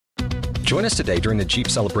Join us today during the Jeep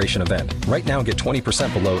Celebration event. Right now, get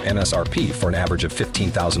 20% below MSRP for an average of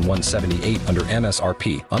 $15,178 under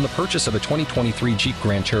MSRP on the purchase of a 2023 Jeep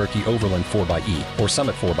Grand Cherokee Overland 4xE or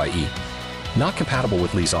Summit 4xE. Not compatible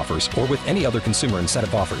with lease offers or with any other consumer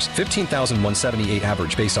incentive offers. $15,178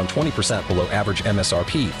 average based on 20% below average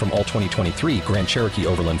MSRP from all 2023 Grand Cherokee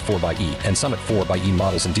Overland 4xE and Summit 4xE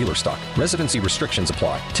models in dealer stock. Residency restrictions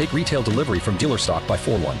apply. Take retail delivery from dealer stock by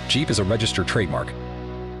 4/1. Jeep is a registered trademark.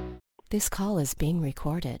 This call is being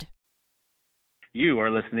recorded. You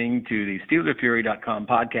are listening to the SteelerFury.com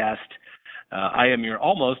podcast. I am your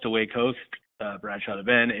almost awake host, Bradshaw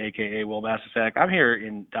Ben, a.k.a. Wil Masisak. I'm here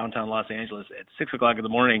in downtown Los Angeles at 6 o'clock in the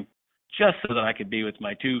morning just so that I could be with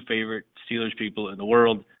my two favorite Steelers people in the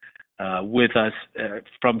world. With us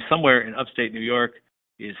from somewhere in upstate New York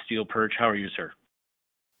is SteelPerch. How are you, sir?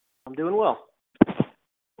 I'm doing well.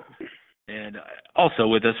 And also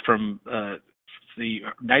with us from the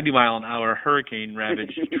 90-mile-an-hour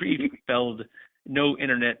hurricane-ravaged, tree-felled, no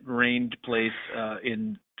internet-rained place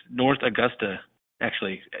in North Augusta.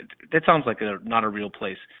 Actually, that sounds like not a real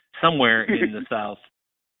place. Somewhere in the South.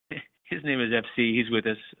 His name is FC. He's with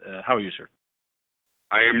us. How are you, sir?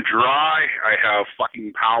 I am dry. I have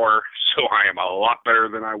fucking power, so I am a lot better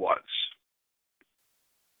than I was.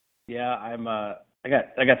 Yeah, I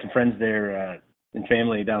got some friends there and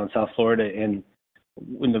family down in South Florida, and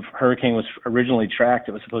when the hurricane was originally tracked,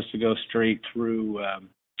 it was supposed to go straight through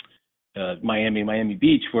Miami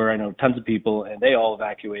Beach, where I know tons of people, and they all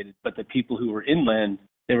evacuated. But the people who were inland,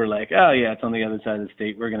 they were like, oh, yeah, it's on the other side of the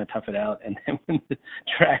state. We're going to tough it out. And then when the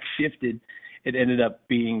track shifted, it ended up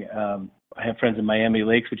being I have friends in Miami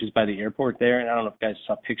Lakes, which is by the airport there. And I don't know if you guys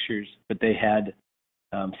saw pictures, but they had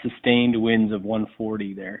sustained winds of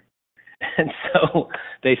 140 there. And so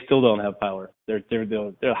they still don't have power. Their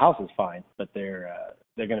house is fine, but they're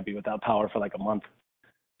going to be without power for like a month.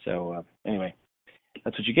 So anyway.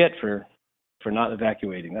 That's what you get for not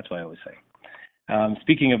evacuating. That's what I always say.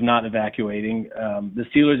 Speaking of not evacuating, the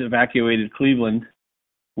Steelers evacuated Cleveland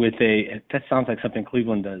with that sounds like something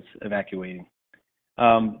Cleveland does, evacuating.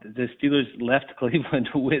 The Steelers left Cleveland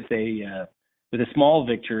with a small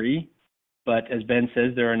victory, but as Ben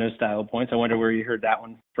says, there are no style points. I wonder where you heard that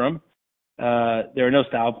one from. There are no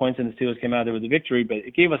style points, and the Steelers came out there with a victory, but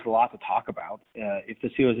it gave us a lot to talk about. If the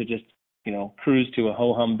Steelers had just, cruised to a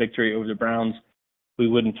ho-hum victory over the Browns, we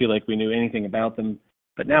wouldn't feel like we knew anything about them.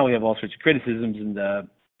 But now we have all sorts of criticisms and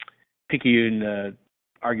picayune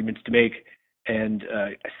arguments to make. And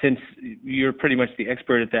since you're pretty much the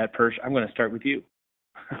expert at that, Perch, I'm going to start with you.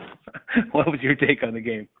 What was your take on the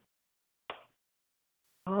game?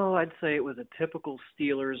 Oh, I'd say it was a typical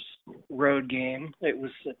Steelers road game. It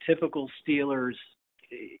was a typical Steelers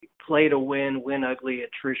play to win ugly,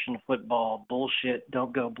 attrition football, bullshit,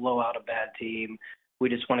 don't go blow out a bad team. We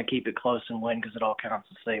just want to keep it close and win because it all counts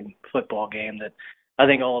the same football game that I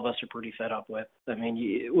think all of us are pretty fed up with. I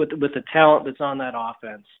mean, with the talent that's on that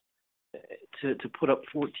offense, to put up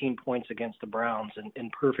 14 points against the Browns in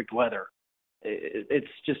perfect weather,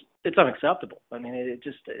 it's unacceptable. I mean,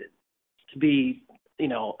 to be,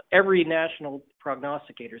 every national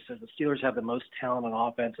prognosticator says the Steelers have the most talent on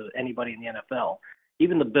offense of anybody in the NFL.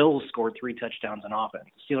 Even the Bills scored 3 touchdowns on offense.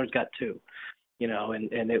 The Steelers got 2.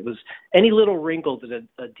 And it was any little wrinkle that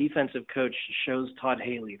a defensive coach shows Todd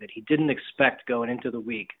Haley that he didn't expect going into the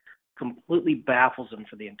week completely baffles him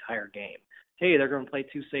for the entire game. Hey, they're going to play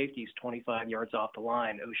 2 safeties 25 yards off the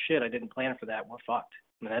line. Oh, shit, I didn't plan for that. We're fucked.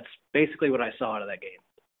 I mean, that's basically what I saw out of that game.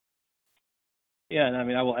 Yeah, and I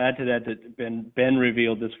mean, I will add to that Ben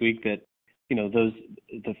revealed this week that,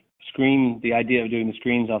 the idea of doing the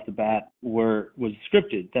screens off the bat was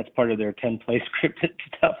scripted. That's part of their 10-play scripted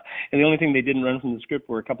stuff. And the only thing they didn't run from the script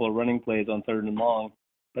were a couple of running plays on 3rd and long.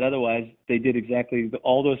 But otherwise, they did exactly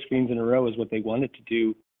all those screens in a row is what they wanted to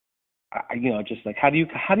do. Just like how do you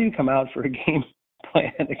come out for a game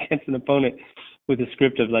plan against an opponent with a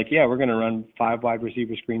script of like, yeah, we're going to run 5 wide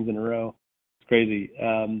receiver screens in a row? It's crazy.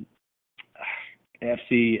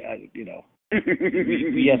 FC,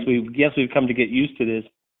 yes, we've come to get used to this,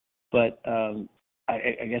 but I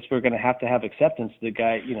guess we're going to have acceptance. The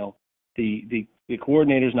guy, the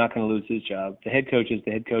coordinator's not going to lose his job. The head coach is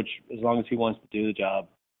the head coach as long as he wants to do the job.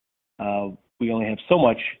 We only have so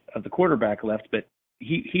much of the quarterback left, but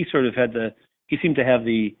he sort of he seemed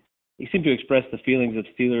to express the feelings of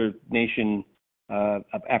Steeler Nation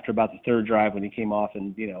after about the 3rd drive when he came off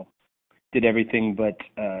and did everything but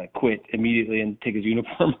quit immediately and take his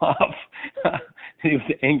uniform off. He was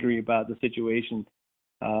angry about the situation.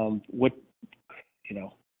 What do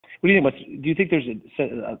you think? Do you think there's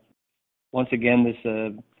once again this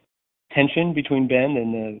tension between Ben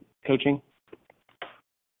and the coaching?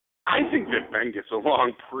 I think that Ben gets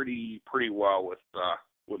along pretty well with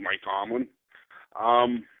Mike Tomlin.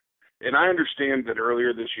 And I understand that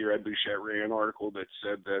earlier this year, Ed Bouchette ran an article that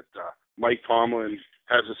said that Mike Tomlin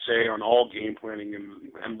has a say on all game planning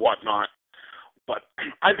and whatnot. But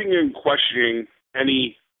I think in questioning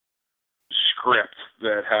any script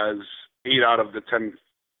that has 8 out of the 10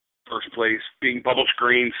 first place being bubble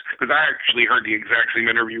screens, because I actually heard the exact same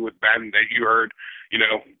interview with Ben that you heard,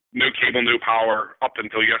 no cable, no power up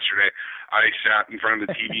until yesterday. I sat in front of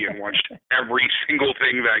the TV and watched every single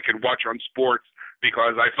thing that I could watch on sports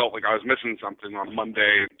because I felt like I was missing something on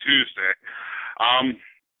Monday and Tuesday.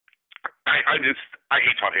 I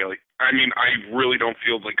hate Todd Haley. I mean, I really don't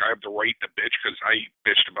feel like I have the right to bitch because I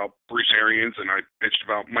bitched about Bruce Arians and I bitched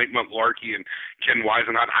about Mike Mularkey and Ken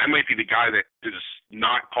Wisenhunt. I might be the guy that is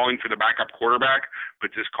not calling for the backup quarterback, but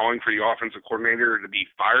just calling for the offensive coordinator to be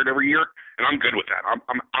fired every year, and I'm good with that.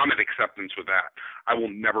 I'm at acceptance with that. I will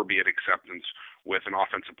never be at acceptance with an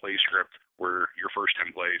offensive play script where your first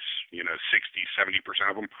 10 plays, 60, 70%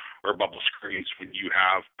 of them are bubble screens when you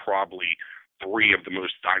have probably 3 of the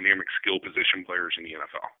most dynamic skill position players in the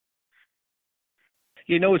NFL.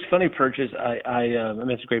 What's funny, Perch, is I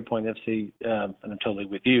mean, it's a great point, FC, and I'm totally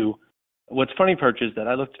with you. What's funny, Perch, is that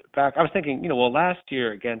I looked back, I was thinking, last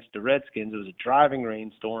year against the Redskins, it was a driving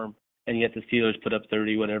rainstorm, and yet the Steelers put up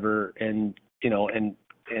 30, whatever, and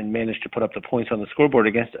managed to put up the points on the scoreboard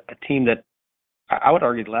against a team that I would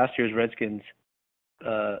argue last year's Redskins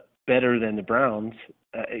better than the Browns,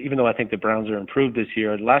 even though I think the Browns are improved this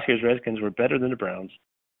year. Last year's Redskins were better than the Browns.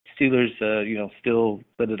 Steelers, still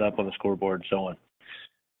lit it up on the scoreboard and so on.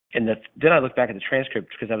 And then I look back at the transcript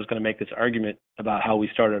because I was going to make this argument about how we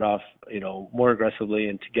started off, more aggressively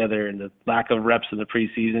and together, and the lack of reps in the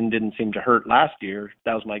preseason didn't seem to hurt last year.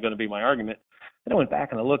 That was going to be my argument. Then I went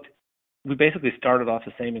back and I looked. We basically started off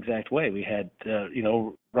the same exact way. We had,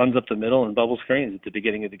 runs up the middle and bubble screens at the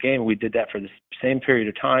beginning of the game. We did that for the same period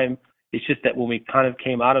of time. It's just that when we kind of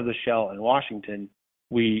came out of the shell in Washington,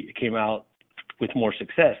 we came out with more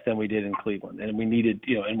success than we did in Cleveland. And we needed,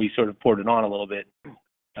 and we sort of poured it on a little bit.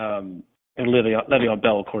 And Le'Veon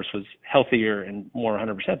Bell, of course, was healthier and more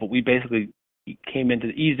 100%, but we basically eased into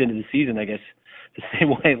the season, I guess, the same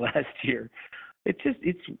way last year.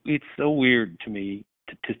 It's so weird to me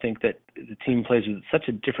to think that the team plays with such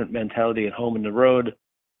a different mentality at home and the road.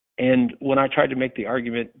 And when I tried to make the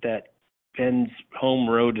argument that Ben's home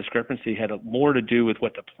road discrepancy had more to do with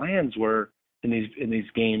what the plans were in these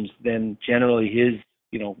games than generally his,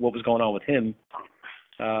 what was going on with him,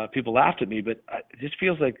 people laughed at me. But it just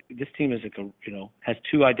feels like this team is has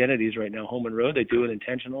 2 identities right now, home and road. They do it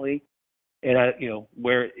intentionally. And I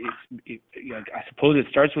suppose it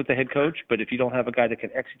starts with the head coach, but if you don't have a guy that can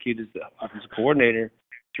execute as the offensive coordinator,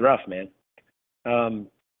 it's rough, man. Ben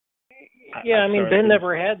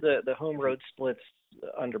never had the home road splits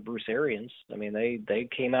under Bruce Arians. I mean, they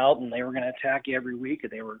came out and they were going to attack you every week,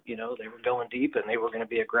 and they were going deep and they were going to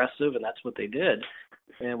be aggressive, and that's what they did.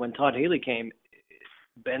 And when Todd Haley came,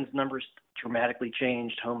 Ben's numbers dramatically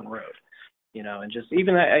changed home and road. And just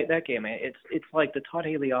even that game, it's like the Todd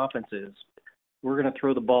Haley offenses. We're going to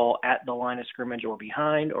throw the ball at the line of scrimmage or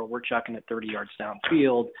behind, or we're chucking it 30 yards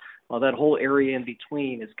downfield. Well, that whole area in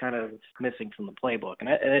between is kind of missing from the playbook. And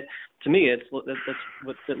to me, that's what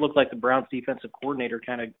it looked like the Browns defensive coordinator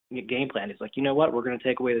kind of game plan. He's like, you know what, we're going to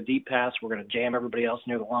take away the deep pass. We're going to jam everybody else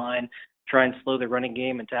near the line, try and slow their running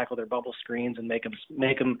game and tackle their bubble screens and make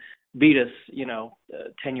them beat us,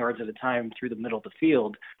 10 yards at a time through the middle of the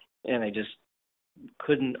field. And they just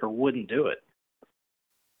couldn't or wouldn't do it.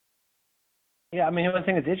 Yeah, I mean, one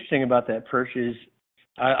thing that's interesting about that, Perch, is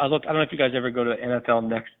I don't know if you guys ever go to NFL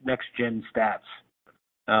Next Gen Stats,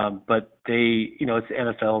 but they, it's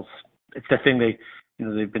NFL's, it's the thing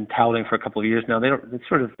they've been touting for a couple of years now.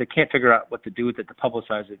 They can't figure out what to do with it to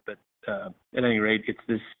publicize it, but at any rate, it's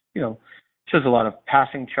this, shows a lot of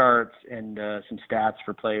passing charts and some stats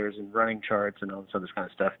for players and running charts and all this other kind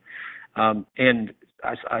of stuff. And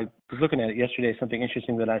I was looking at it yesterday, something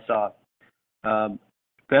interesting that I saw.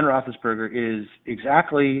 Ben Roethlisberger is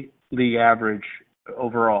exactly league average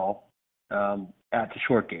overall at the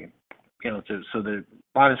short game. So the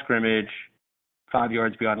line of scrimmage, 5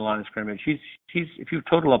 yards beyond the line of scrimmage, he's if you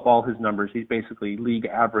total up all his numbers, he's basically league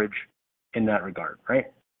average in that regard, right?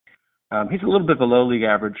 He's a little bit below league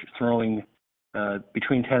average throwing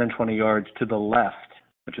between 10 and 20 yards to the left,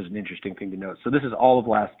 which is an interesting thing to note. So this is all of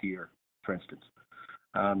last year, for instance.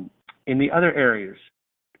 In the other areas,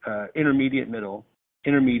 intermediate middle,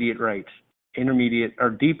 intermediate right, intermediate or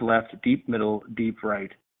deep left, deep middle, deep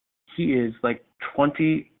right, he is like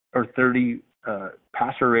 20 or 30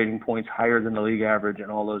 passer rating points higher than the league average in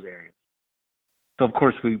all those areas. So of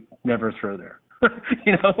course we never throw there.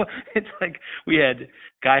 It's like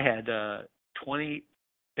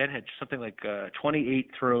Ben had something like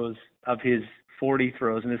 28 throws of his 40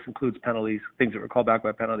 throws, and this includes penalties, things that were called back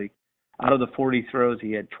by penalty. Out of the 40 throws,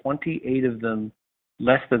 he had 28 of them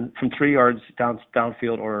less than from 3 yards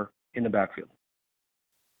downfield or in the backfield.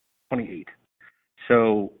 28.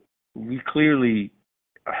 So we clearly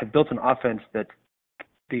have built an offense that's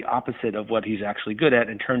the opposite of what he's actually good at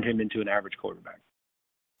and turned him into an average quarterback.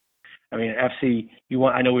 I mean, FC,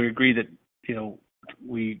 I know we agree that,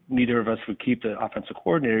 neither of us would keep the offensive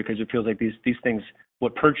coordinator because it feels like these things,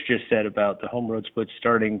 what Perch just said about the home road split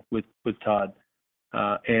starting with Todd,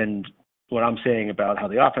 and what I'm saying about how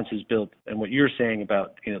the offense is built and what you're saying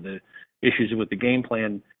about, the issues with the game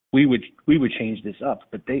plan, we would change this up,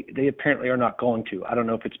 but they apparently are not going to. I don't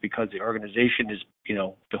know if it's because the organization is,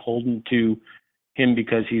 beholden to him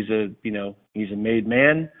because he's a made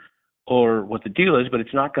man or what the deal is, but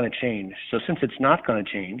it's not going to change. So since it's not going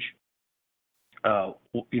to change,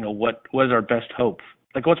 what is our best hope?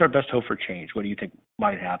 Like, what's our best hope for change? What do you think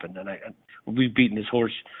might happen? And we've beaten this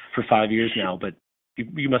horse for 5 years now, but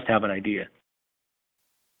you must have an idea.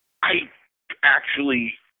 I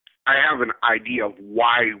have an idea of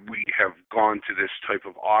why we have gone to this type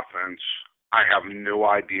of offense. I have no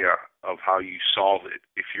idea of how you solve it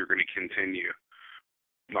if you're going to continue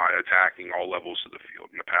not attacking all levels of the field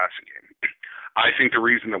in the passing game. I think the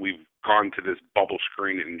reason that we've gone to this bubble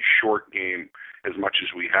screen and short game as much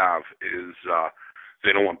as we have is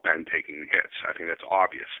they don't want Ben taking hits. I think that's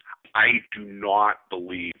obvious. I do not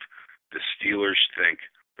believe the Steelers think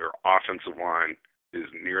their offensive line is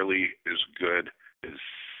nearly as good as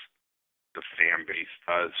the fan base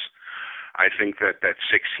does. I think that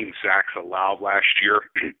 16 sacks allowed last year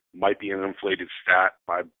might be an inflated stat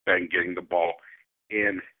by Ben getting the ball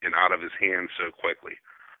in and out of his hands so quickly.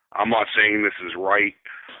 I'm not saying this is right.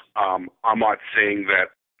 I'm not saying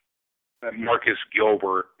that Marcus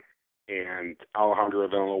Gilbert and Alejandro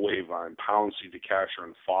Villanueva and Pouncey, DeCastro,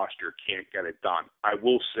 and Foster can't get it done. I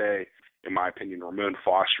will say, in my opinion, Ramon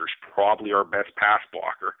Foster is probably our best pass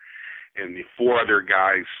blocker, and the 4 other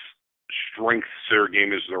guys' strength to their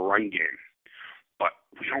game is the run game. But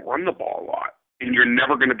we don't run the ball a lot. And you're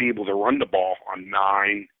never going to be able to run the ball on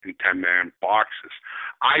 9 and 10-man boxes.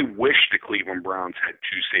 I wish the Cleveland Browns had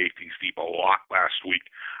 2 safeties deep a lot last week.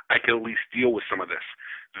 I could at least deal with some of this.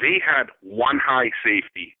 They had 1 high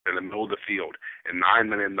safety in the middle of the field and 9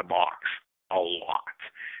 men in the box. A lot.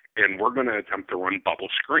 And we're going to attempt to run bubble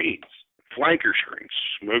screens, flanker screens,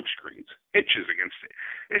 smoke screens, hitches against it.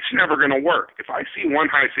 It's never going to work. If I see 1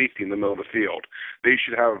 high safety in the middle of the field, they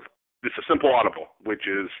should have this a simple audible, which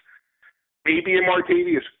is AB and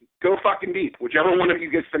Martavius, go fucking deep. Whichever one of you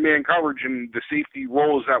gets the man coverage and the safety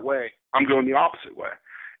rolls that way, I'm going the opposite way.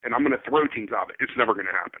 And I'm going to throw teams out of it. It's never going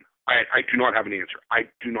to happen. I do not have an answer. I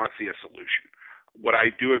do not see a solution. What I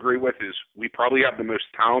do agree with is we probably have the most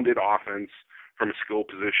talented offense from a skill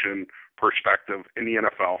position perspective in the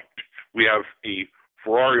NFL. We have a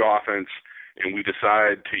Ferrari offense, and we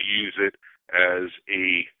decide to use it as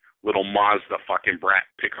a little Mazda fucking brat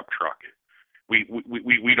pickup truck. We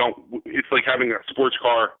don't. It's like having a sports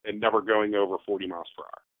car and never going over 40 miles per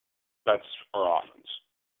hour. That's our offense.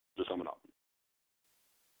 To sum it up.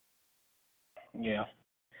 Yeah.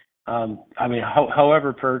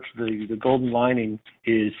 However, Perch, the golden lining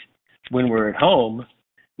is when we're at home,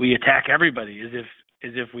 we attack everybody as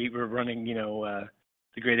if we were running,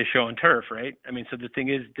 the greatest show on turf, right? I mean, so the thing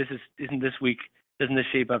is, doesn't this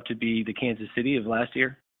shape up to be the Kansas City of last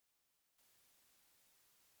year?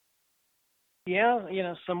 Yeah,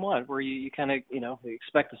 somewhat, where you kind of,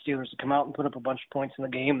 expect the Steelers to come out and put up a bunch of points in the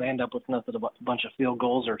game. They end up with nothing but a bunch of field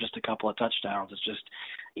goals or just a couple of touchdowns. It's just,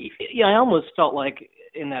 I almost felt like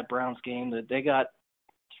in that Browns game that they got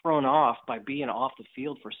thrown off by being off the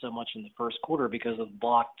field for so much in the first quarter because of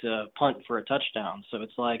blocked punt for a touchdown. So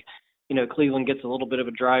it's like, Cleveland gets a little bit of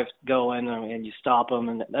a drive going and you stop them.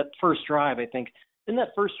 And that first drive, I think, didn't that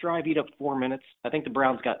first drive eat up 4 minutes? I think the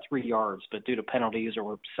Browns got 3 yards, but due to penalties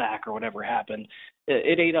or sack or whatever happened,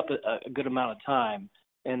 it ate up a good amount of time.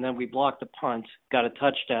 And then we blocked the punt, got a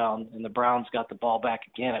touchdown, and the Browns got the ball back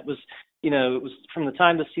again. It was, it was from the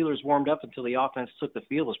time the Steelers warmed up until the offense took the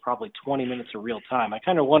field was probably 20 minutes of real time. I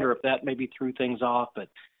kind of wonder if that maybe threw things off, but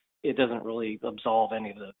it doesn't really absolve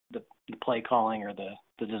any of the play calling or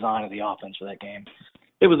the design of the offense for that game.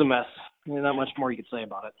 It was a mess. Not much more you could say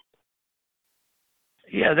about it.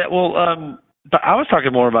 Yeah, but I was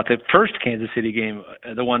talking more about the first Kansas City game,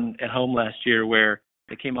 the one at home last year where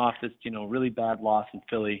they came off this, really bad loss in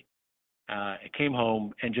Philly, It came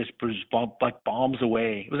home and just was bombs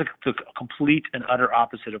away. It was a complete and utter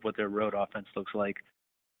opposite of what their road offense looks like.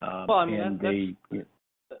 Well, I mean,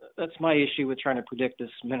 that's my issue with trying to predict this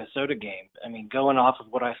Minnesota game. I mean, going off of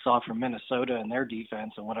what I saw from Minnesota and their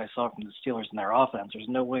defense and what I saw from the Steelers and their offense, there's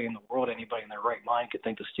no way in the world anybody in their right mind could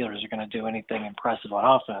think the Steelers are going to do anything impressive on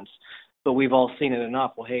offense. But we've all seen it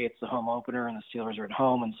enough. Well, hey, it's the home opener and the Steelers are at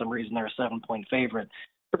home, and some reason they're a 7-point favorite.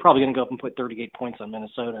 They're probably going to go up and put 38 points on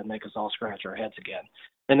Minnesota and make us all scratch our heads again.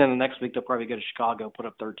 And then the next week they'll probably go to Chicago, put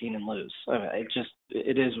up 13 and lose. I mean,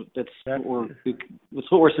 it's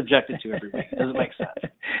what we're subjected to every week. It doesn't make sense.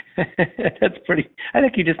 That's pretty. I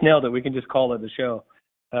think you just nailed it. We can just call it the show.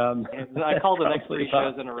 I call the next 3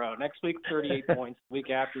 shows in a row. Next week 38 points. The week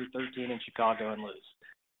after 13 in Chicago and lose.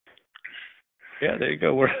 Yeah, there you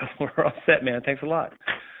go. We're all set, man. Thanks a lot.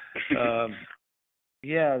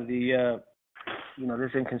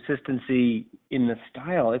 There's inconsistency in the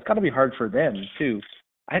style. It's got to be hard for them too.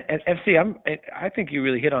 FC, I think you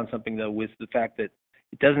really hit on something though, with the fact that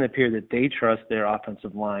it doesn't appear that they trust their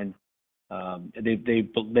offensive line.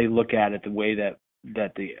 They look at it the way that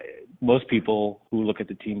most people who look at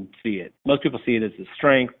the team see it. Most people see it as a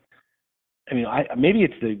strength. I mean, maybe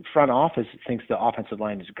it's the front office that thinks the offensive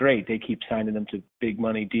line is great. They keep signing them to big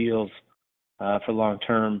money deals for long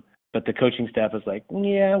term. But the coaching staff is like,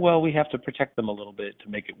 yeah, well, we have to protect them a little bit to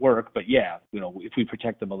make it work. But yeah, if we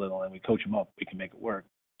protect them a little and we coach them up, we can make it work.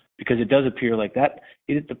 Because it does appear like that.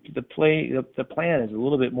 The plan is a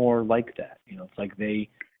little bit more like that. It's like they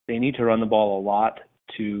need to run the ball a lot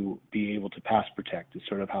to be able to pass protect. Is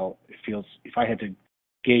sort of how it feels. If I had to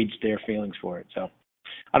gauge their feelings for it, so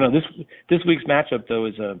I don't know. This week's matchup though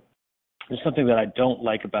there's something that I don't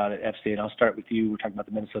like about it, FC. And I'll start with you. We're talking about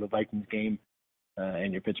the Minnesota Vikings game.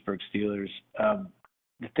 And your Pittsburgh Steelers.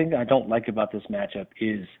 The thing that I don't like about this matchup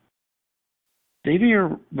is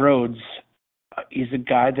Xavier Rhodes is a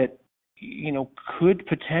guy that could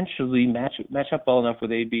potentially match up well enough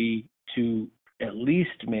with AB to at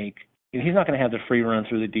least make. He's not going to have the free run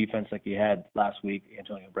through the defense like he had last week.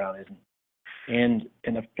 Antonio Brown isn't. And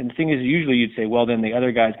the thing is, usually you'd say, well, then the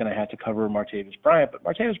other guy's going to have to cover Martavis Bryant, but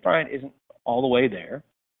Martavis Bryant isn't all the way there.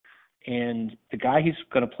 And the guy he's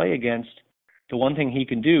going to play against, the one thing he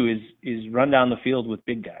can do is run down the field with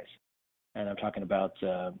big guys. And I'm talking about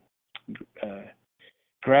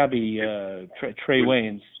Grabby Trey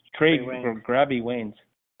Waynes. Grabby Waynes.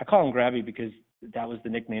 I call him Grabby because that was the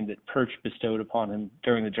nickname that Perch bestowed upon him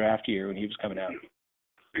during the draft year when he was coming out.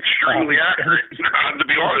 Extremely accurate, to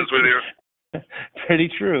be honest with you. Pretty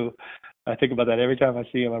true. I think about that every time I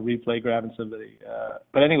see him on replay grabbing somebody.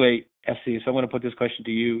 But anyway, FC, so I'm going to put this question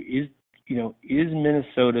to you. Is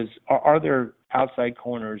Minnesota's, are their outside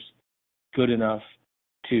corners good enough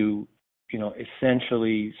to,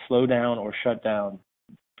 essentially slow down or shut down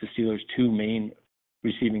the Steelers' 2 main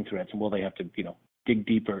receiving threats? And will they have to, dig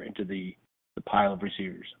deeper into the pile of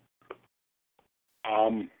receivers?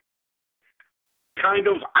 Kind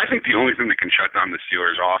of. I think the only thing that can shut down the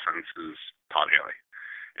Steelers' offense is Todd Haley,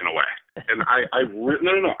 in a way. And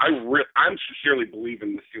I'm sincerely believe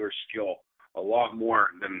in the Steelers' skill a lot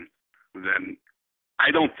more than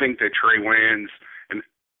I don't think that Trey Waynes, and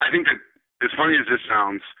I think that as funny as this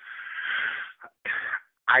sounds,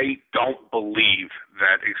 I don't believe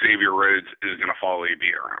that Xavier Rhodes is going to follow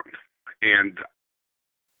AB around. And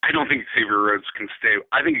I don't think Xavier Rhodes can stay.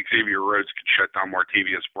 I think Xavier Rhodes could shut down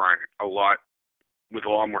Martavis Bryant with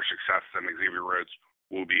a lot more success than Xavier Rhodes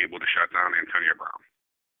will be able to shut down Antonio Brown.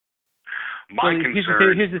 Here's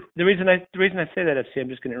the reason I say that, FC,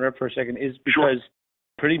 I'm just going to interrupt for a second, is because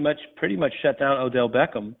pretty much shut down Odell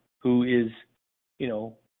Beckham, who is,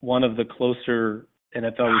 one of the closer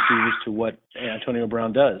NFL receivers to what Antonio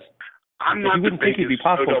Brown does. You wouldn't think it'd be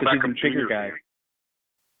possible because he's a bigger guy.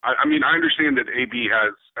 I mean, I understand that AB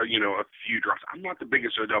has, a few drops. I'm not the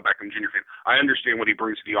biggest Odell Beckham Jr. fan. I understand what he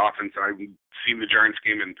brings to the offense, and I've seen the Giants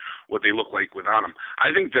game and what they look like without him. I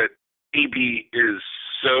think that AB is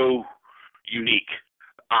so unique.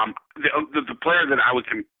 The player that I would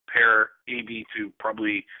compare AB to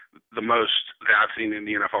probably the most that I've seen in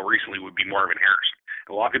the NFL recently would be Marvin Harrison.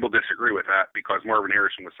 A lot of people disagree with that because Marvin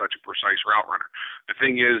Harrison was such a precise route runner. The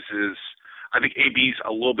thing is I think AB's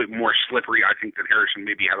a little bit more slippery. I think that Harrison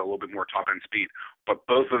maybe had a little bit more top-end speed. But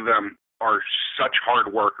both of them are such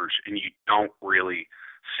hard workers, and you don't really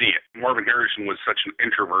see it. Marvin Harrison was such an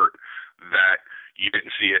introvert that you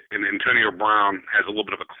didn't see it. And Antonio Brown has a little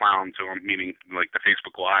bit of a clown to him, meaning like the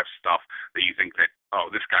Facebook Live stuff that you think that,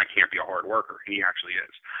 oh, this guy can't be a hard worker. And he actually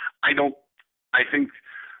is.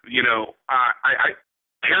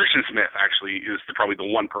 Harrison Smith actually is probably the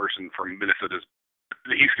one person from Minnesota's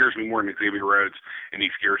he scares me more than Xavier Rhodes, and he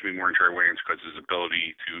scares me more than Trey Waynes because his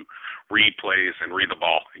ability to read plays and read the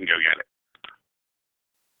ball and go get it.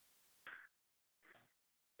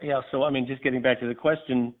 Yeah. So, I mean, just getting back to the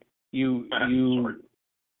question, do you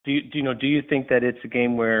think that it's a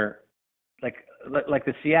game where, like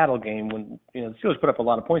the Seattle game, when the Steelers put up a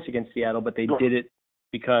lot of points against Seattle, but they did it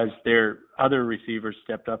because their other receivers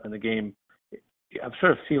stepped up in the game. I'm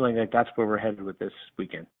sort of feeling like that's where we're headed with this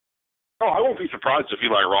weekend. Oh, I won't be surprised if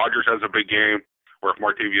Eli Rogers has a big game, or if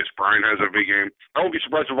Martavius Bryant has a big game. I won't be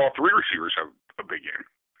surprised if all three receivers have a big game.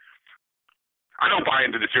 I don't buy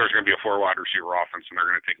into the Steelers are going to be a 4-wide receiver offense, and they're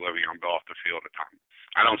going to take Le'Veon Bell off the field at time.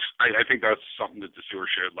 I think that's something that the Steelers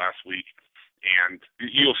showed last week, and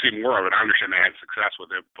you'll see more of it. I understand they had success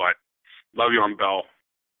with it, but Le'Veon Bell,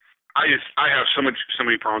 I have so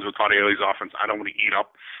many problems with Todd Haley's offense. I don't want to eat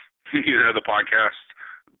up the podcast,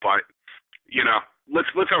 but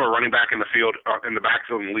let's have a running back in the field, in the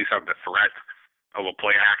backfield, and at least have the threat of a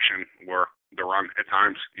play action or the run at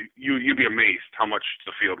times. You'd be amazed how much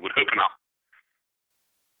the field would open up.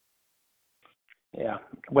 Yeah,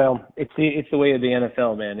 well, it's the way of the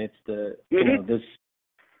NFL, man. It's the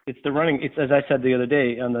it's the running. It's, as I said the other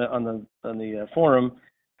day on the forum,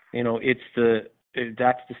 that's the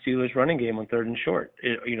Steelers' running game on 3rd and short.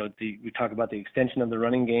 We talk about the extension of the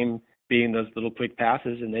running game being those little quick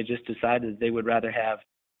passes, and they just decided they would rather have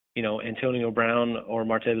Antonio Brown or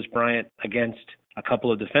Martavis Bryant against a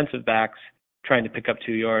couple of defensive backs trying to pick up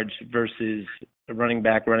 2 yards versus a running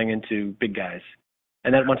back running into big guys. And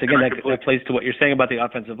then once again, that plays to what you're saying about the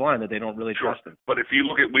offensive line, that they don't really trust them. But if you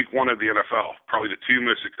look at week 1 of the NFL, probably the 2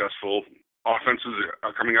 most successful offenses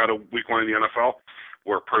coming out of week 1 in the NFL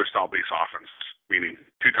were pro-style base offenses, meaning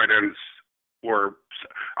 2 tight ends or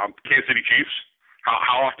Kansas City Chiefs.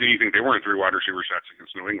 How often do you think they were in 3 wide receiver sets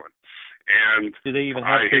against New England? And do they even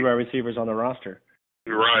have 3 wide receivers on the roster?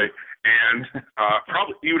 Right. And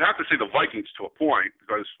probably you would have to say the Vikings to a point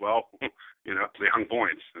because, they hung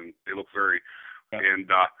points and they looked very and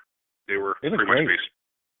they were pretty much based.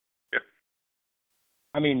 Yeah.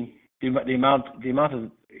 I mean, the amount of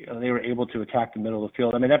they were able to attack the middle of the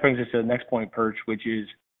field. I mean, that brings us to the next point, Perch, which is,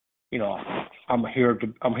 I'm here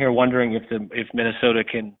wondering if Minnesota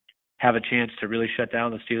can have a chance to really shut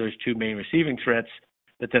down the Steelers' 2 main receiving threats.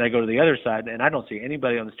 But then I go to the other side, and I don't see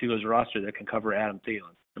anybody on the Steelers roster that can cover Adam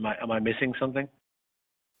Thielen. Am I missing something?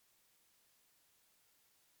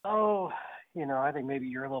 Oh, I think maybe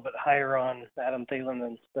you're a little bit higher on Adam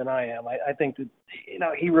Thielen than I am. I think that,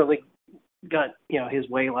 he really got, his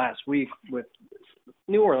way last week with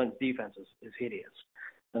New Orleans defense is hideous.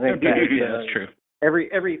 I think that's true.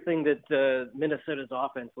 Everything that Minnesota's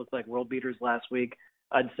offense looked like world beaters last week,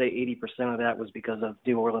 I'd say 80% of that was because of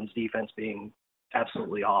New Orleans defense being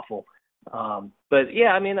absolutely awful. But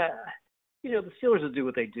yeah, I mean, the Steelers will do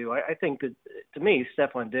what they do. I think that, to me,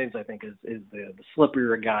 Stephon Diggs, I think, is the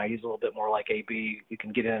slipperier guy. He's a little bit more like AB. You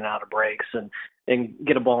can get in and out of breaks and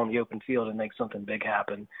get a ball in the open field and make something big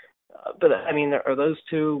happen. But, I mean, are those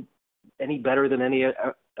 2 any better than any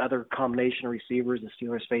other combination of receivers the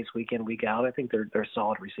Steelers face week in, week out? I think they're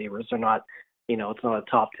solid receivers. They're not, it's not a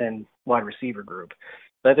top 10 wide receiver group.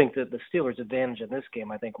 But I think that the Steelers' advantage in this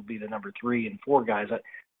game, I think, will be the number 3 and 4 guys.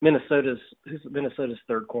 Minnesota's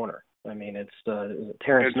 3rd corner. I mean, it's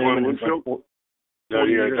Terrence Newman. There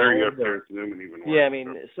you go, Terrence Newman even. Yeah, I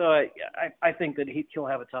mean, so I think that he'll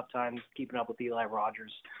have a tough time keeping up with Eli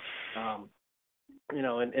Rogers.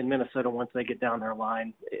 In Minnesota, once they get down their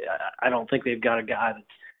line, I don't think they've got a guy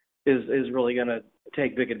that is really going to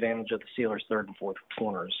take big advantage of the Steelers' 3rd and 4th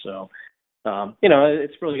corners. So,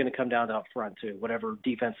 it's really going to come down to up front too. Whatever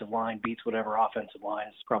defensive line beats whatever offensive line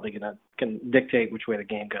is probably can dictate which way the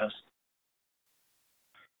game goes.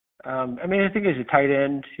 I mean, I think as a tight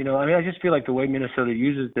end, I just feel like the way Minnesota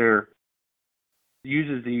uses the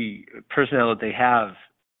personnel that they have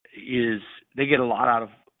is they get a lot out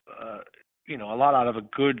of a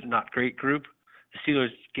good, not great group. The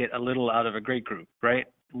Steelers get a little out of a great group, right?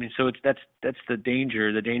 I mean, so that's the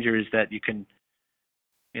danger. The danger is that you can,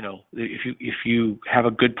 if you have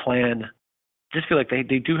a good plan, just feel like they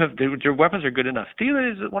do have their weapons are good enough.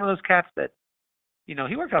 Steelers is one of those cats that, he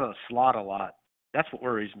works out of the slot a lot. That's what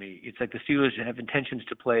worries me. It's like the Steelers have intentions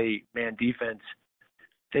to play man defense.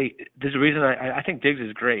 There's a reason I think Diggs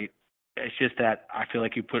is great. It's just that I feel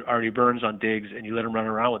like you put Artie Burns on Diggs and you let him run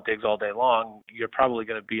around with Diggs all day long, you're probably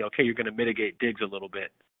going to be okay. You're going to mitigate Diggs a little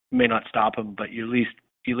bit. You may not stop him, but you at least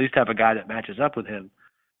have a guy that matches up with him.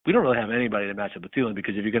 We don't really have anybody to match up with Thielen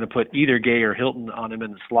because if you're going to put either Gay or Hilton on him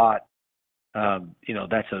in the slot,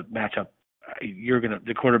 that's a matchup.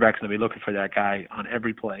 The quarterback's going to be looking for that guy on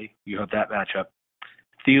every play. You have that matchup.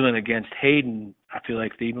 Thielen against Hayden, I feel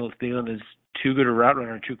like Thielen is too good a route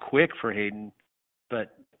runner, too quick for Hayden.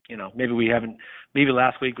 But, maybe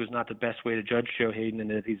last week was not the best way to judge Joe Hayden, and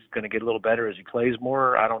that he's going to get a little better as he plays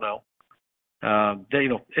more. I don't know. And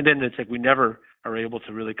then it's like we never are able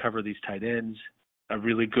to really cover these tight ends, a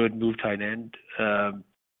really good move tight end.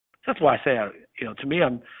 That's why I say, to me,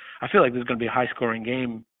 I feel like this is going to be a high-scoring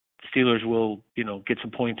game. The Steelers will, get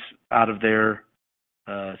some points out of their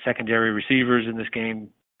secondary receivers in this game.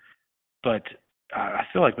 But I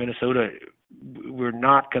feel like Minnesota, we're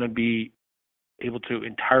not going to be able to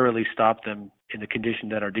entirely stop them in the condition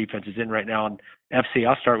that our defense is in right now. And FC,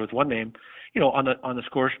 I'll start with one name. On the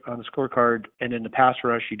scorecard and in the pass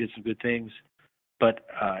rush, he did some good things. But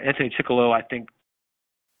Anthony Chickillo, I think,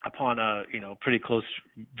 upon a pretty close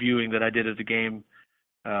viewing that I did of the game,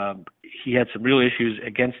 he had some real issues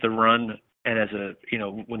against the run, and as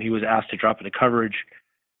when he was asked to drop into coverage,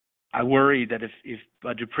 I worry that if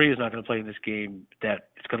Dupree is not going to play in this game, that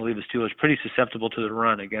it's going to leave the Steelers pretty susceptible to the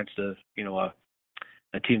run against a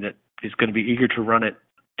team that is going to be eager to run it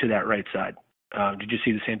to that right side. Did you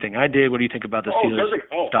see the same thing I did? What do you think about the Steelers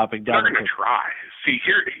stopping down? They're going to try. See,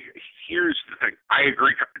 here's the thing. I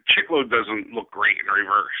agree. Chicklow doesn't look great in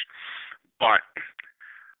reverse, but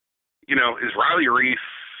is Riley Reef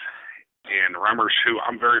and Remmers, who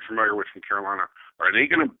I'm very familiar with from Carolina, are they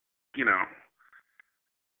going to,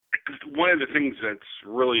 one of the things that's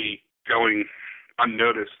really going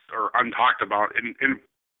unnoticed or untalked about in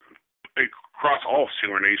across all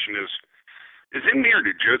Steeler Nation is in there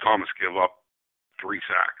did Joe Thomas give up 3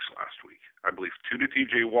 sacks last week? I believe 2 to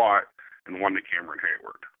TJ Watt and 1 to Cameron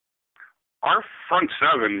Hayward. Our front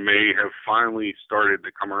 7 may have finally started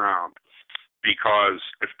to come around, because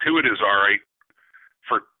if Tuitt is all right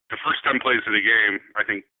for the first 10 plays of the game, I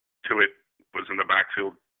think Tuitt was in the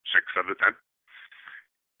backfield 6 out of 10.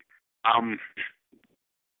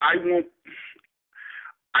 I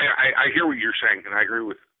hear what you're saying, and I agree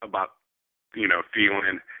with about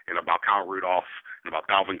Thielen and about Kyle Rudolph and about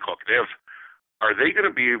Dalvin Cook. Are they going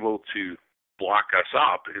to be able to block us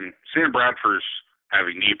up? And Sam Bradford's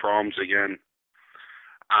having knee problems again.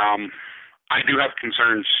 I do have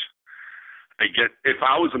concerns. If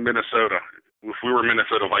I was in Minnesota, if we were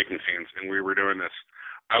Minnesota Vikings fans and we were doing this,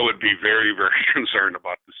 I would be very, very concerned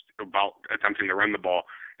about attempting to run the ball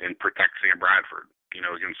and protect Sam Bradford,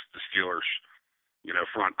 against the Steelers,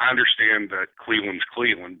 front. I understand that Cleveland's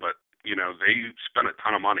Cleveland, but, they spent a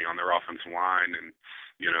ton of money on their offensive line, and,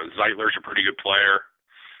 Zeitler's a pretty good player.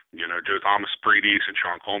 Joe Thomas is pretty decent.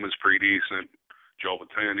 Sean Coleman's pretty decent. Joe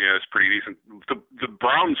Battaglia is pretty decent. The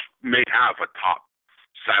Browns may have a top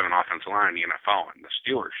 7 offensive line in the NFL, and the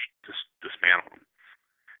Steelers just dismantle them.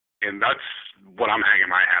 And that's what I'm hanging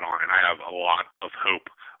my hat on, and I have a lot of hope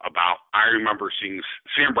about. I remember seeing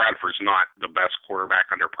Sam Bradford's not the best quarterback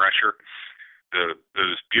under pressure.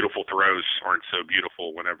 Those beautiful throws aren't so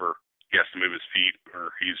beautiful whenever he has to move his feet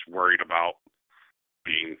or he's worried about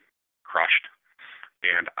being crushed.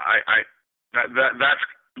 And that's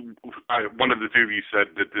one of the two of you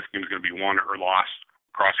said that this game is going to be won or lost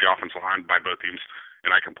across the offensive line by both teams, and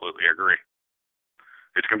I completely agree.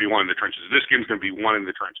 It's going to be won in the trenches. This game is going to be won in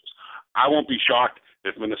the trenches. I won't be shocked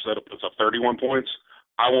if Minnesota puts up 31 points.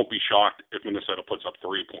 I won't be shocked if Minnesota puts up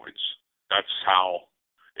 3 points. That's how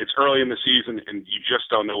it's early in the season, and you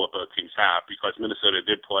just don't know what both teams have, because Minnesota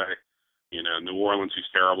did play, New Orleans, who's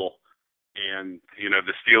terrible. And,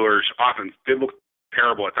 the Steelers offense did look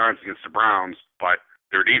terrible at times against the Browns, but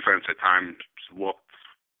their defense at times looked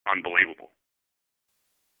unbelievable.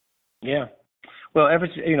 Yeah. Well,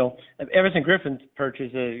 Everson Griffin-Perch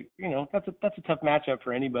is that's a tough matchup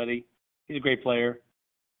for anybody. He's a great player.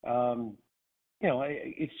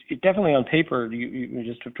 It's definitely on paper. You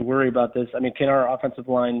just have to worry about this. I mean, can our offensive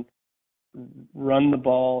line run the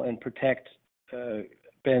ball and protect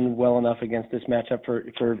Ben well enough against this matchup for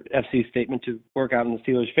FC's statement to work out in the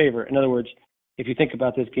Steelers' favor? In other words, if you think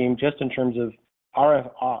about this game just in terms of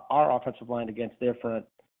our offensive line against their front,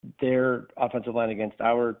 their offensive line against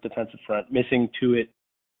our defensive front, missing Tuitt,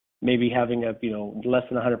 maybe having a less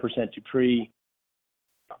than 100% Dupree.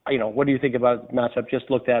 What do you think about the matchup just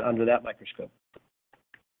looked at under that microscope?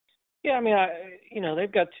 Yeah, I mean,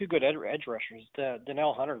 they've got 2 good edge rushers.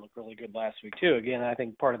 Donnell Hunter looked really good last week too. Again, I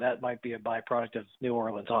think part of that might be a byproduct of New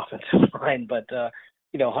Orleans' offensive line, but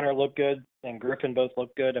Hunter looked good and Griffin both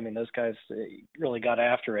looked good. I mean, those guys really got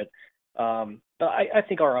after it. But I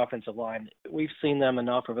think our offensive line, we've seen them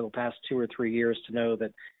enough over the past 2 or 3 years to know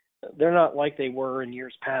that they're not like they were in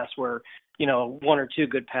years past where, 1 or 2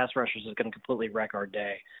 good pass rushers is going to completely wreck our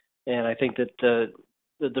day. And I think that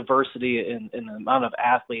the diversity in the amount of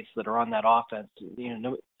athletes that are on that offense,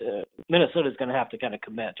 Minnesota's going to have to kind of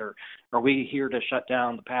commit. Or are we here to shut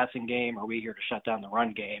down the passing game? Or are we here to shut down the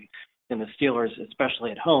run game? And the Steelers,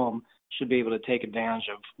 especially at home, should be able to take advantage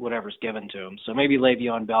of whatever's given to them. So maybe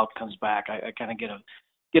Le'Veon Bell comes back. I kind of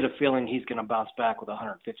get a feeling he's going to bounce back with a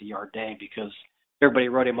 150-yard day because everybody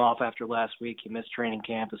wrote him off after last week. He missed training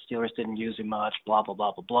camp. The Steelers didn't use him much, blah, blah,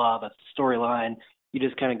 blah, blah, blah. That's the storyline. You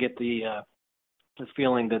just kind of get the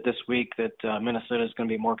feeling that this week that Minnesota is going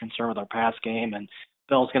to be more concerned with our pass game, and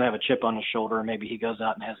Bell's going to have a chip on his shoulder, and maybe he goes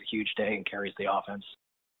out and has a huge day and carries the offense.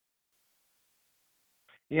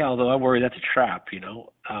 Yeah, although I worry that's a trap,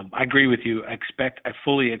 I agree with you. I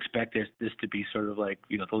fully expect this to be sort of like,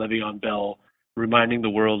 the Le'Veon Bell, reminding the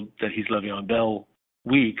world that he's Le'Veon Bell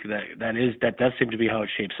week. That does seem to be how it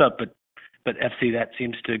shapes up, but FC, that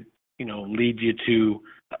seems to, lead you to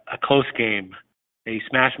a close game, a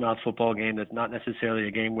smash mouth football game that's not necessarily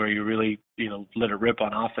a game where you really, let it rip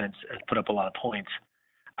on offense and put up a lot of points.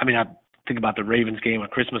 I mean, I think about the Ravens game on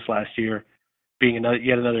Christmas last year being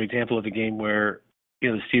yet another example of a game where,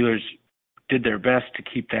 the Steelers did their best to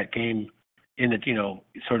keep that game in the,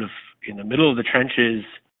 sort of in the middle of the trenches,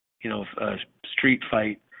 a street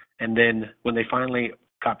fight. And then when they finally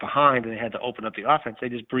got behind and they had to open up the offense, they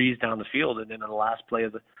just breezed down the field. And then on the last play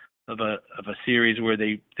of a series where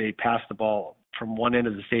they passed the ball from one end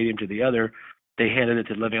of the stadium to the other, they handed it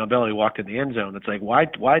to Le'Veon Bell. He walked in the end zone. It's like, why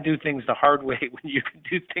do things the hard way when you can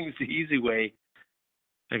do things the easy way?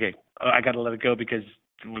 Okay, I got to let it go because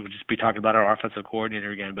we'll just be talking about our offensive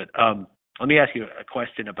coordinator again. But let me ask you a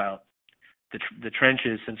question about the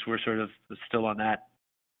trenches, since we're sort of still on that.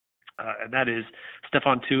 And that is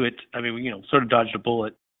Stephon Tuitt. I mean, sort of dodged a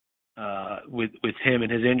bullet with him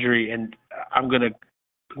and his injury. And I'm gonna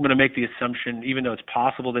make the assumption, even though it's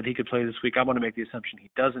possible that he could play this week, I'm gonna make the assumption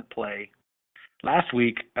he doesn't play. Last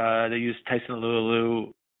week, they used Tyson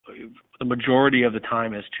Alualu the majority of the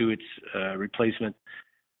time as Tuitt's replacement.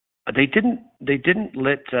 They didn't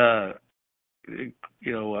let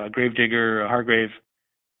Gravedigger, Hargrave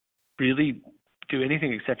really do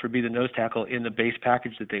anything except for be the nose tackle in the base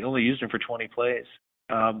package that they only used him for 20 plays.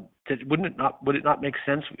 Would it not make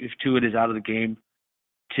sense if Tuitt is out of the game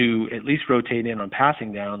to at least rotate in on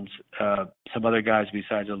passing downs some other guys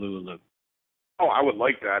besides Alualu? Oh, I would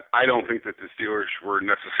like that. I don't think that the Steelers were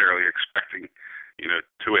necessarily expecting,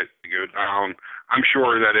 Tuitt to go down. I'm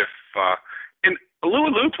sure that if and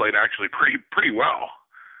Alualu played actually pretty well.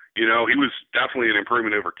 He was definitely an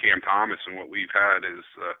improvement over Cam Thomas and what we've had as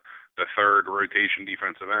the third rotation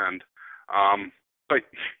defensive end. But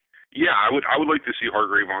yeah, I would like to see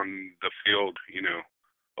Hargrave on the field,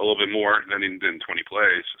 a little bit more than 20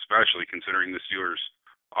 plays, especially considering the Steelers'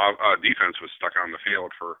 defense was stuck on the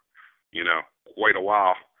field for, quite a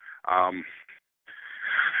while.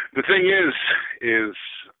 The thing is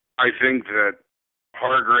I think that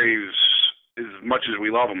Hargrave's, as much as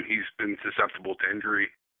we love him, he's been susceptible to injury.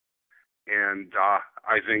 And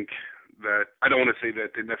I think that, I don't want to say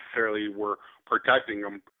that they necessarily were protecting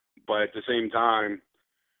him, but at the same time,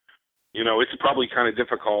 it's probably kind of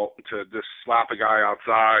difficult to just slap a guy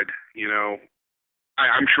outside.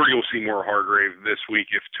 I'm sure you'll see more Hargrave this week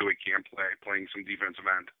if Tuitt can't playing some defensive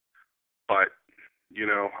end. But,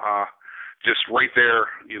 just right there,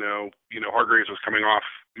 Hargraves was coming off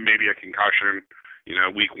maybe a concussion,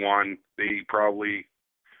 week one. They probably,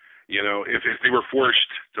 if they were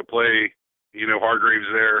forced to play, Hargraves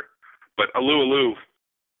there. But Alualu's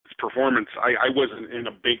performance, I wasn't in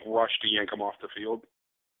a big rush to yank him off the field.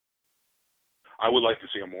 I would like to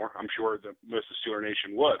see him more. I'm sure that most of Steeler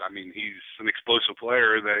Nation would. I mean, he's an explosive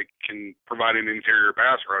player that can provide an interior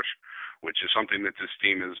pass rush, which is something that this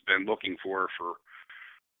team has been looking for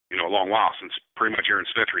a long while, since pretty much Aaron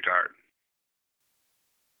Smith retired.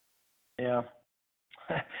 Yeah.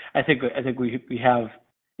 I think we have,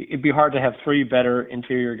 it'd be hard to have three better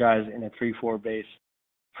interior guys in a 3-4 base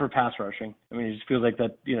for pass rushing. I mean, it just feels like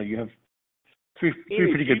that, you have three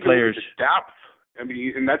pretty good players. Depth. I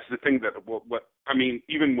mean, and that's the thing that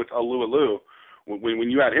even with Alualu, when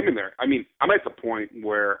you add him in there, I mean, I'm at the point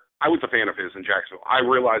where I was a fan of his in Jacksonville. I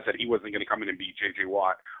realized that he wasn't going to come in and beat J.J.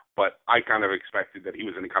 Watt, but I kind of expected that he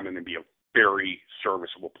was going to come in and be a very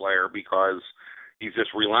serviceable player because he's just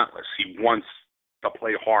relentless. He wants to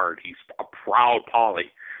play hard. He's a proud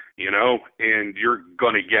Polly, and you're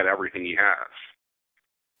going to get everything he has.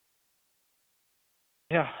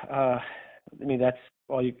 Yeah, I mean, that's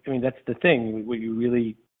all you. I mean, that's the thing. What you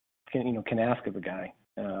really can ask of a guy,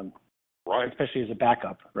 right? Especially as a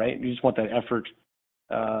backup, right? You just want that effort.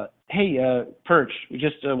 Hey, Perch.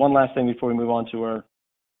 Just one last thing before we move on to our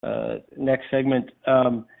next segment.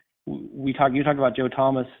 you talked about Joe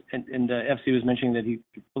Thomas, and FC was mentioning that he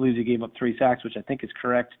believes he gave up 3 sacks, which I think is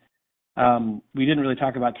correct. We didn't really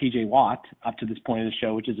talk about T.J. Watt up to this point in the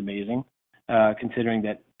show, which is amazing, considering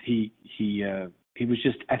that he was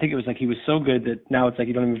just, I think it was like he was so good that now it's like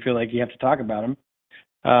you don't even feel like you have to talk about him.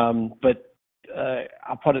 But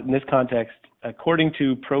I'll put it in this context. According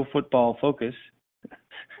to Pro Football Focus,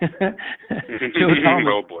 Joe Thomas,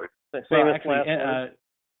 oh boy.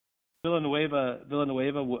 Villanueva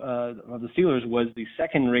of the Steelers was the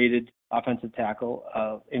second-rated offensive tackle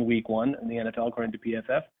in Week 1 in the NFL, according to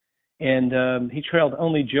PFF, and he trailed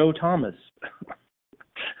only Joe Thomas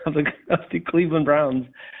of the Cleveland Browns.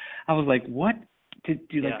 I was like, what? Did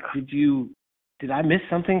I miss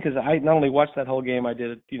something? Because I not only watched that whole game, I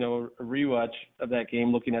did a rewatch of that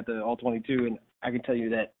game, looking at the all 22, and I can tell you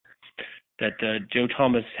that Joe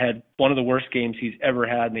Thomas had one of the worst games he's ever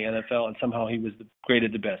had in the NFL, and somehow he was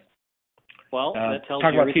graded the best. Well, that tells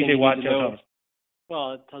talk you about everything T.J. you Watt, need to Joe know. Thomas.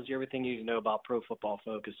 Well, it tells you everything you need to know about Pro Football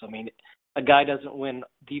Focus. I mean, a guy doesn't win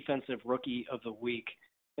Defensive Rookie of the Week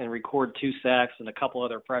and record 2 sacks and a couple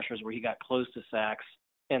other pressures where he got close to sacks,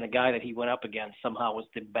 and the guy that he went up against somehow was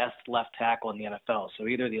the best left tackle in the NFL. So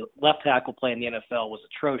either the left tackle play in the NFL was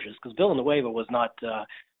atrocious, because Villanueva was not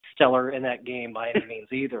stellar in that game by any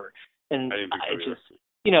means either. And I just,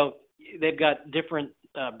 they've got different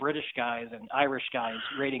British guys and Irish guys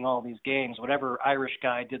rating all these games. Whatever Irish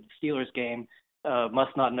guy did the Steelers game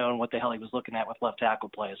must not known what the hell he was looking at with left tackle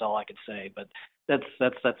play, is all I could say. But that's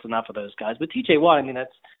enough of those guys. But T.J. Watt, I mean,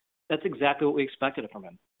 that's exactly what we expected from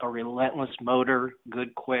him. A relentless motor,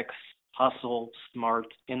 good quicks, hustle, smart,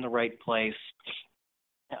 in the right place,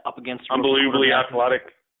 up against unbelievably athletic.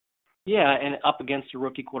 Yeah, and up against a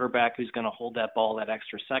rookie quarterback who's going to hold that ball that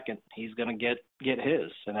extra second. He's going to get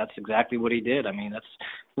his, and that's exactly what he did. I mean,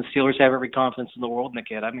 the Steelers have every confidence in the world in the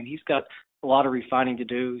kid. I mean, he's got a lot of refining to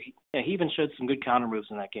do. He even showed some good counter moves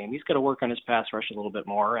in that game. He's got to work on his pass rush a little bit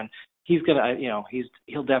more, and he's going to,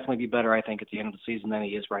 he'll definitely be better, I think, at the end of the season than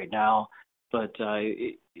he is right now. But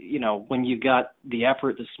when you got the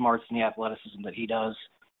effort, the smarts, and the athleticism that he does,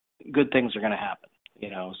 good things are going to happen.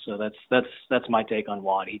 So that's my take on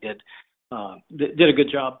Watt. He did a good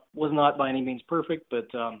job. Was not by any means perfect, but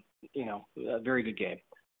a very good game.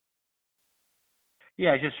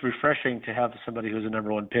 Yeah, it's just refreshing to have somebody who's a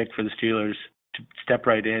number 1 pick for the Steelers to step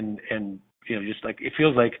right in and just like it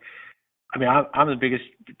feels like. I mean, I'm the biggest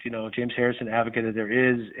James Harrison advocate that there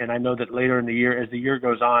is, and I know that later in the year, as the year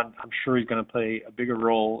goes on, I'm sure he's going to play a bigger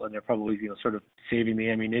role, and they're probably sort of saving the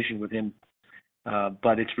ammunition with him.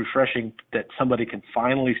 But it's refreshing that somebody can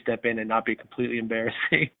finally step in and not be completely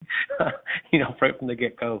embarrassing, right from the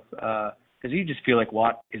get-go. Because you just feel like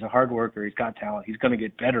Watt is a hard worker. He's got talent. He's going to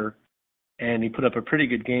get better. And he put up a pretty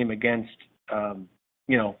good game against,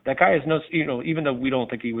 that guy is even though we don't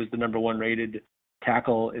think he was the number 1 rated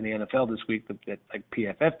tackle in the NFL this week that like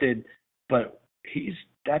PFF did, but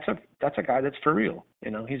that's a guy that's for real.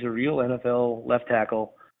 He's a real NFL left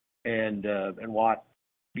tackle, and Watt,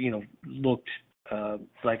 looked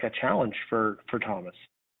like a challenge for Thomas.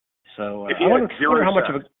 So I wonder how much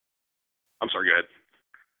of a. I'm sorry. Go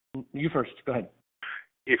ahead. You first. Go ahead.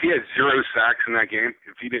 If he had 0 sacks in that game,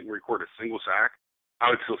 if he didn't record a single sack,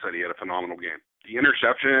 I would still say he had a phenomenal game. The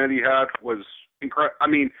interception that he had was incredible. I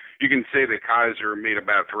mean, you can say that Kaiser made a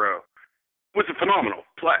bad throw. It was a phenomenal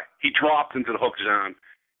play. He dropped into the hook zone.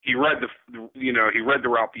 He read the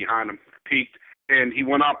route behind him, peeked, and he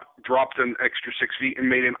went up, dropped an extra 6 feet, and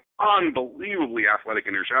made an unbelievably athletic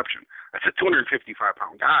interception. That's a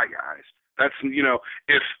 255-pound guy, guys. That's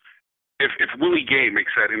if Willie Gay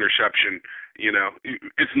makes that interception,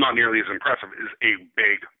 it's not nearly as impressive as a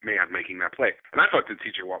big man making that play. And I thought that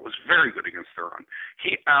T.J. Watt was very good against the run.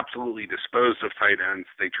 He absolutely disposed of tight ends.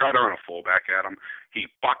 They tried to run a fullback at him. He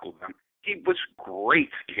buckled them. He was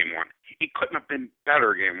great game 1. He couldn't have been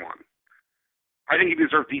better game 1. I think he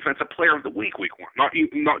deserved Defensive Player of the Week, Week 1.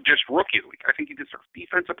 Not just Rookie of the Week. I think he deserved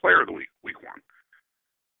Defensive Player of the Week, Week 1.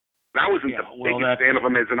 And I wasn't the biggest fan of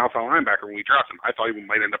him as an outside linebacker when we drafted him. I thought he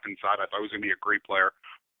might end up inside. I thought he was going to be a great player.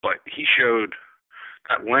 But he showed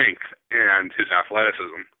that length and his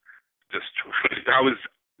athleticism.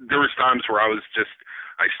 There was times where I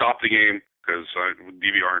stopped the game because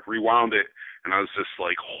DVR rewound it, and I was just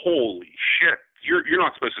like, holy shit, you're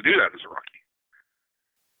not supposed to do that as a rookie.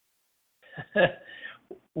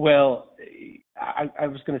 Well, I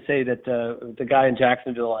was going to say that the guy in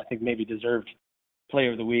Jacksonville, I think, maybe deserved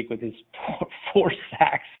Player of the Week with his 4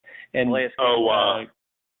 sacks. And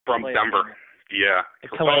from Denver. Yeah.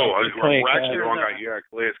 Calais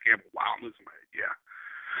Campbell. Wow, I'm losing my head. Yeah.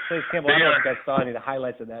 Calais Campbell. I don't know if you guys saw any of the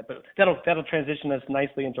highlights of that, but that'll transition us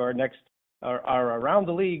nicely into our next our Around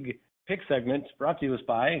the League pick segment brought to us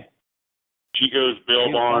by Chico's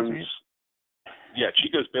Bail Bonds. Yeah,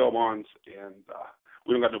 Chico's Bail Bonds, and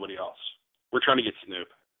we don't got nobody else. We're trying to get Snoop.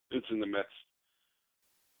 It's in the mix.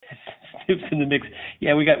 Snoop's in the mix.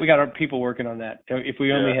 Yeah, we got our people working on that. If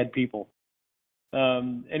we only had people.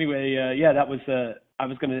 Anyway, that was. I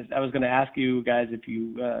was gonna ask you guys if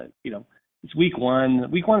you it's week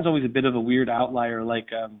one. Week one is always a bit of a weird outlier. Like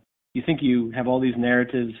you think you have all these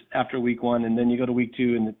narratives after week one, and then you go to week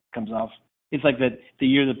two and it comes off. It's like the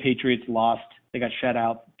year the Patriots lost. They got shut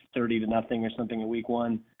out 30-0 or something in week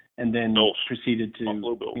one, and then proceeded to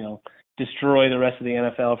destroy the rest of the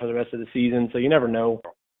NFL for the rest of the season. So you never know.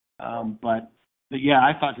 But yeah,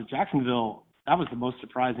 I thought that Jacksonville, that was the most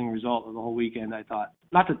surprising result of the whole weekend. I thought,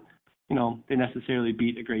 not that they necessarily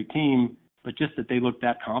beat a great team, but just that they looked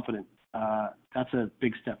that confident. That's a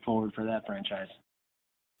big step forward for that franchise.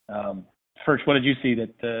 First, what did you see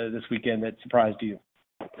this weekend that surprised you?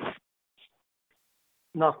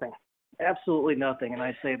 Nothing. Absolutely nothing. And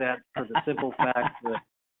I say that for the simple fact that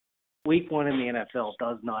week one in the NFL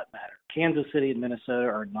does not matter. Kansas City and Minnesota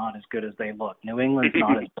are not as good as they look. New England's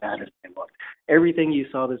not as bad as they look. Everything you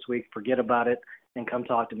saw this week, forget about it and come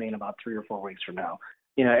talk to me in about 3 or 4 weeks from now.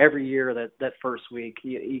 Every year that first week,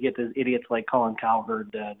 you get these idiots like Colin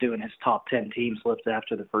Cowherd doing his top 10 teams lists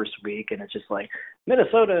after the first week, and it's just like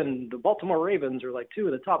Minnesota and the Baltimore Ravens are like 2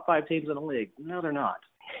 of the top 5 teams in the league. No, they're not.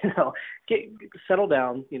 Settle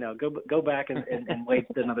down. Go back and wait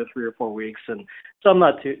another 3 or 4 weeks. And so I'm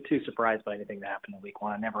not too surprised by anything that happened in week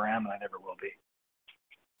one. I never am, and I never will be.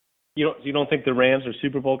 You don't think the Rams are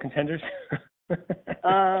Super Bowl contenders?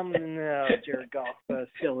 No, Jared Goff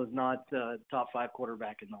still is not top 5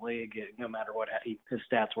 quarterback in the league, no matter what his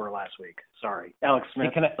stats were last week. Sorry, Alex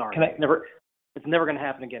Smith. It's never going to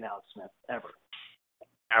happen again, Alex Smith, ever.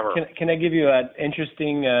 Can I give you an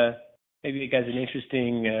interesting, maybe you guys an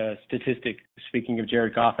interesting statistic? Speaking of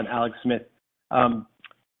Jared Goff and Alex Smith,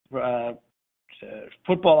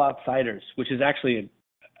 Football Outsiders, which is actually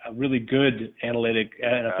a really good analytic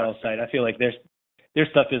NFL site. I feel like their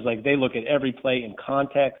stuff is like they look at every play in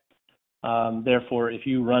context. Therefore, if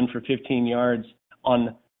you run for 15 yards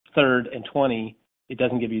on 3rd and 20, it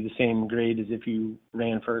doesn't give you the same grade as if you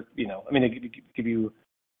ran for, they give you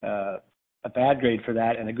a bad grade for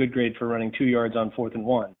that and a good grade for running 2 yards on 4th and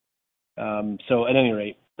 1. So at any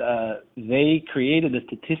rate, they created a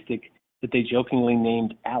statistic that they jokingly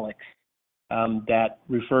named Alex that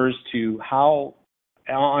refers to how,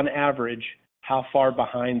 on average, how far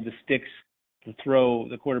behind the sticks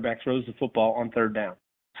the quarterback throws the football on 3rd down.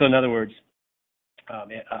 So in other words, a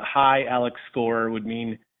high Alex score would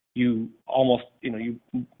mean you almost, you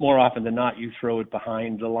more often than not, you throw it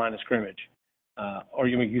behind the line of scrimmage, or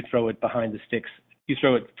you throw it behind the sticks. You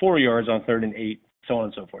throw it 4 yards on 3rd and 8, so on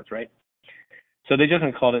and so forth, right? So they just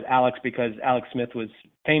called it Alex because Alex Smith was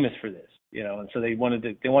famous for this, and so they wanted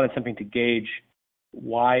something to gauge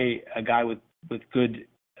why a guy with good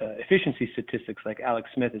efficiency statistics like Alex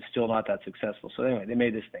Smith is still not that successful. So anyway, they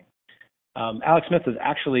made this thing. Alex Smith was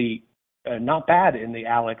actually not bad in the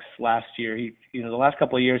Alex last year. He, the last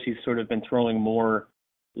couple of years, he's sort of been throwing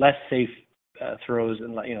less safe throws.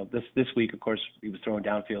 And, this week, of course, he was throwing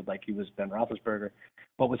downfield like he was Ben Roethlisberger.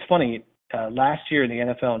 But what's funny, last year in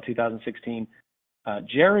the NFL in 2016,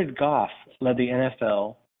 Jared Goff led the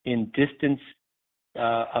NFL in distance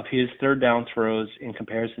of his 3rd down throws in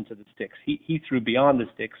comparison to the sticks. He threw beyond the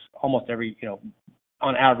sticks almost every,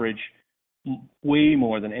 on average, way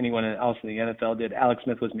more than anyone else in the NFL did. Alex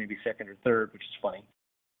Smith was maybe 2nd or 3rd, which is funny.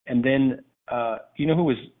 And then, who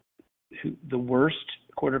was the worst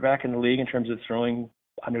quarterback in the league in terms of throwing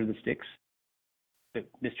under the sticks?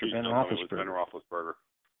 Mr. Ben Roethlisberger. Ben Roethlisberger.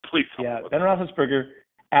 Please. Yeah, Ben Roethlisberger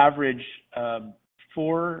averaged I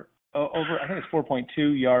think it's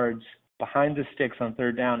 4.2 yards behind the sticks on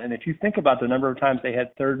 3rd down. And if you think about the number of times they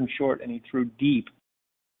had 3rd and short and he threw deep,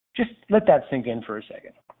 just let that sink in for a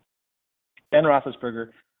second. Ben Roethlisberger,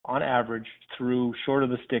 on average, threw short of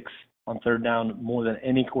the sticks on 3rd down more than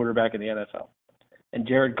any quarterback in the NFL. And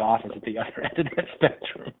Jared Goff is at the other end of that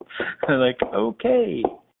spectrum. Like, okay.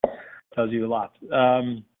 Tells you a lot.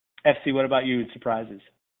 FC, what about you? Surprises?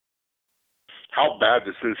 How bad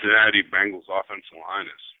the Cincinnati Bengals offensive line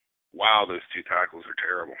is. Wow, those 2 tackles are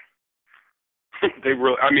terrible. They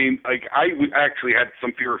really, I actually had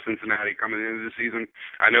some fear of Cincinnati coming into the season.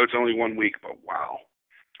 I know it's only 1 week, but wow,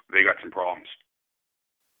 they got some problems.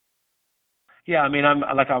 Yeah,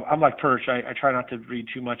 I'm like Perch. I try not to read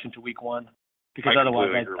too much into week one because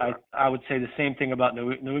otherwise I would say the same thing about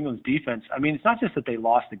New England's defense. It's not just that they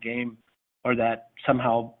lost the game or that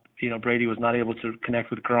somehow, Brady was not able to connect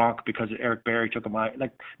with Gronk because Eric Berry took him out.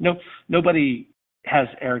 Like, nobody has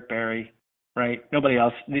Eric Berry, right? Nobody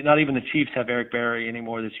else, not even the Chiefs have Eric Berry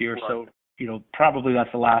anymore this year. Right. So, probably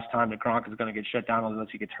that's the last time that Gronk is going to get shut down unless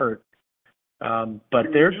he gets hurt.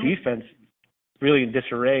 But their defense really in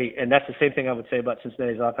disarray, and that's the same thing I would say about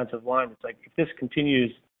Cincinnati's offensive line. It's like, if this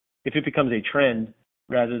continues, if it becomes a trend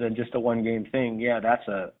rather than just a one-game thing, yeah, that's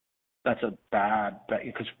a bad,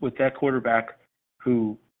 because with that quarterback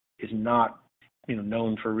who is not,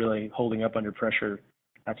 known for really holding up under pressure,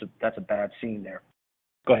 that's a bad scene there.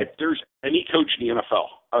 Go ahead. If there's any coach in the NFL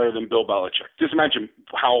other than Bill Belichick, just imagine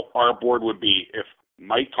how our board would be if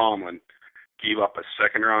Mike Tomlin gave up a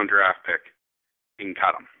second-round draft pick and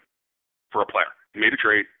cut him for a player. He made a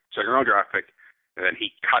trade, second-round draft pick, and then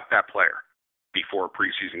he cut that player before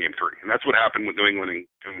preseason game 3. And that's what happened with New England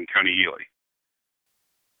and County Ely.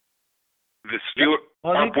 The Steelers,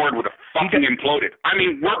 our board would have fucking imploded. I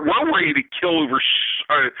mean, we're ready to kill over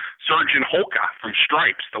Sergeant Holka from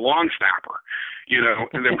Stripes, the long snapper,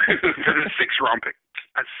 and then a 6th-round pick,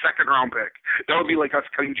 a 2nd-round pick. That would be like us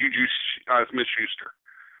cutting Juju Smith-Schuster,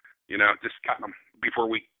 just cutting them before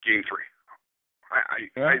game 3.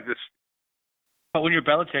 But when you're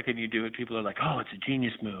Belichick and you do it, people are like, "Oh, it's a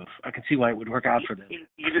genius move. I can see why it would work out for them."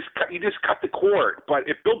 You just cut the cord. But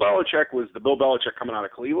if Bill Belichick was the Bill Belichick coming out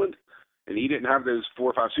of Cleveland, and he didn't have those 4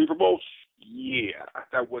 or 5 Super Bowls, yeah,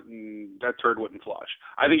 that turd wouldn't flush.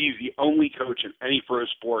 I think he's the only coach in any pro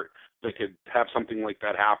sport that could have something like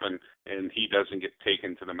that happen, and he doesn't get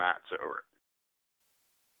taken to the mats over it.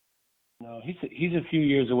 No, he's a few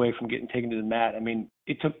years away from getting taken to the mat. I mean,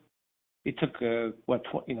 it took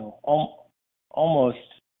almost.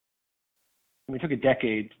 I mean, it took a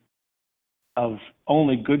decade of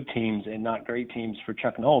only good teams and not great teams for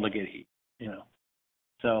Chuck Noll to get heat.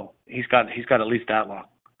 So he's got at least that long.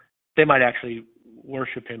 They might actually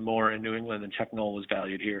worship him more in New England than Chuck Noll was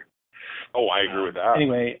valued here. Oh, I agree with that.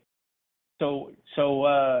 Anyway, so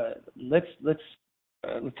let's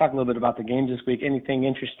talk a little bit about the games this week. Anything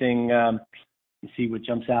interesting? You see what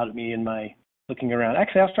jumps out at me in my looking around.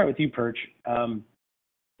 Actually, I'll start with you, Perch.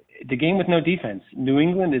 The game with no defense. New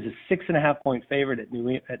England is a 6.5-point favorite at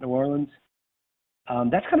New Orleans.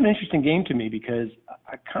 That's kind of an interesting game to me because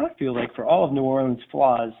I kind of feel like for all of New Orleans'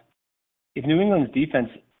 flaws, if New England's defense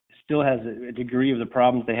still has a degree of the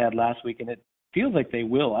problems they had last week, and it feels like they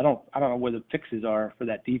will. I don't know where the fixes are for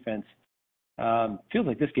that defense. Feels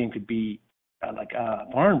like this game could be like a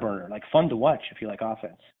barn burner, like fun to watch if you like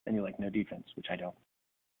offense and you like no defense, which I don't.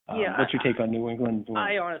 What's your take on New England?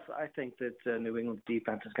 I think that New England's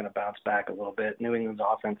defense is going to bounce back a little bit. New England's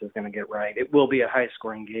offense is going to get right. It will be a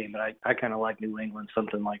high-scoring game, but I kind of like New England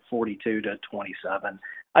something like 42-27.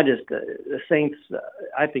 The Saints.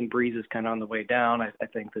 I think Breeze is kind of on the way down. I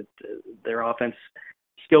think that their offense,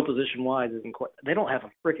 skill position-wise, isn't quite. They don't have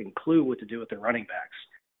a freaking clue what to do with their running backs.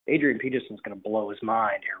 Adrian Peterson's going to blow his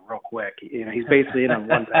mind here real quick. He's basically in on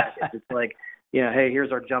one package. It's like, hey,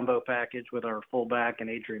 here's our jumbo package with our fullback and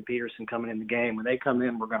Adrian Peterson coming in the game. When they come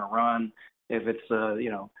in, we're going to run. If it's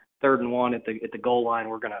 3rd and 1 at the goal line,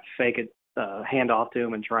 we're going to fake it, hand off to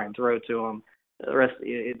him and try and throw to him. The rest,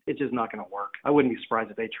 it's just not going to work. I wouldn't be surprised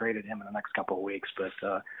if they traded him in the next couple of weeks. But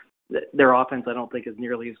their offense, I don't think, is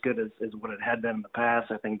nearly as good as what it had been in the past.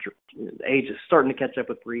 I think age is starting to catch up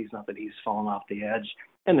with Breeze, not that he's fallen off the edge.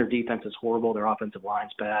 And their defense is horrible. Their offensive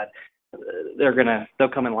line's bad. They'll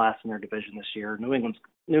come in last in their division this year. New England's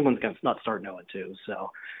going to not start 0-2.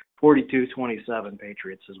 So 42-27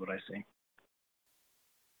 Patriots is what I see.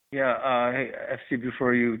 Yeah. Hey, FC,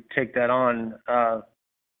 before you take that on,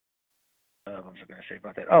 what was I going to say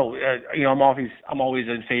about that? I'm always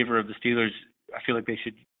in favor of the Steelers. I feel like they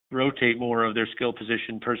should rotate more of their skill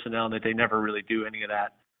position personnel, and that they never really do any of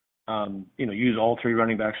that. Use all 3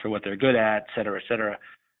 running backs for what they're good at, et cetera, et cetera.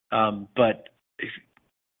 But if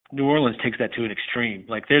New Orleans takes that to an extreme,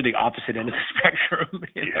 like they're the opposite end of the spectrum.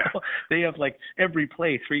 They have like every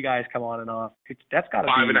play 3 guys come on and off. That's got to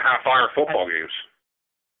be 5.5-hour football games.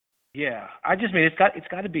 Yeah, it's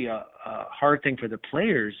got to be a hard thing for the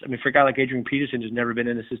players. I mean, for a guy like Adrian Peterson who's never been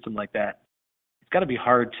in a system like that, it's got to be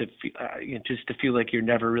hard to just to feel like you're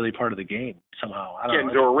never really part of the game somehow. Get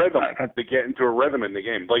into a rhythm. To get into a rhythm in the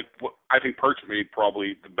game. Like I think Perch made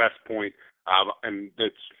probably the best point, and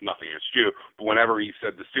it's nothing against you, but whenever he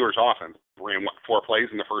said the Steelers offense ran 4 plays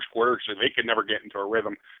in the first quarter, so they could never get into a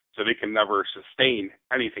rhythm, so they can never sustain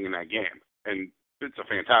anything in that game. And it's a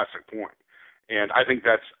fantastic point. And I think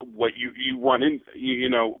that's what you run in,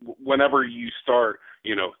 whenever you start,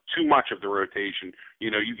 too much of the rotation,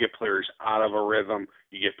 you get players out of a rhythm,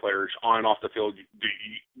 you get players on and off the field,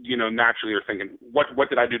 naturally you're thinking, what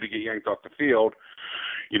did I do to get yanked off the field?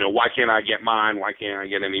 why can't I get mine? Why can't I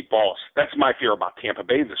get any balls? That's my fear about Tampa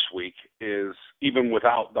Bay this week is even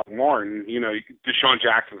without Doug Martin, Deshaun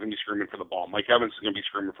Jackson's going to be screaming for the ball. Mike Evans is going to be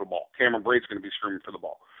screaming for the ball. Cameron Brate's going to be screaming for the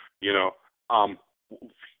ball.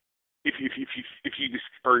 If you just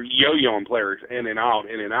are yo-yoing players in and out,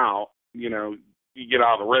 you get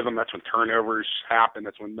out of the rhythm. That's when turnovers happen.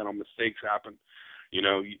 That's when mental mistakes happen.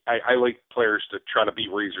 I like players to try to be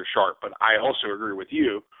razor sharp, but I also agree with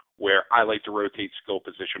you where I like to rotate skill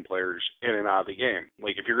position players in and out of the game.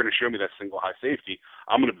 Like if you're going to show me that single high safety,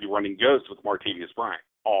 I'm going to be running ghosts with Martavius Bryant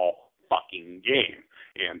all fucking game.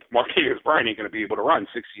 And Martavius Bryant ain't going to be able to run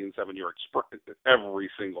 60 and 7-yard sprint every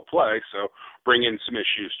single play. So bring in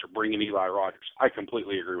Smith-Schuster, bring in Eli Rogers. I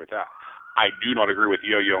completely agree with that. I do not agree with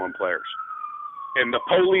yo-yoing players. And the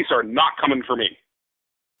police are not coming for me.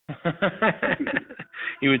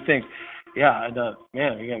 You would think. Yeah, and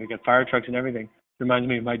we got fire trucks and everything. Reminds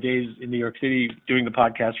me of my days in New York City doing the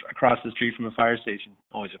podcast across the street from a fire station.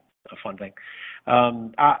 Always a fun thing.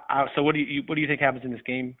 So what do you think happens in this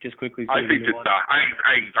game? Just quickly. I think that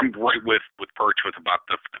I'm right with Perch with about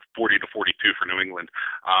the 40 to 42 for New England.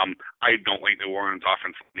 I don't like New Orleans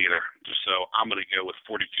offense neither, so I'm going to go with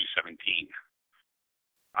 42-17.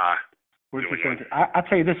 I'll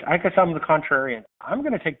tell you this. I guess I'm the contrarian. I'm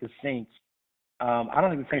going to take the Saints. I don't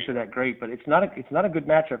think the Saints are that great, but it's not a good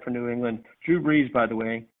matchup for New England. Drew Brees, by the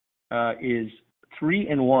way, is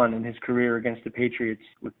 3-1 in his career against the Patriots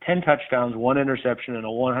with 10 touchdowns, 1 interception, and a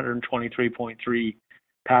 123.3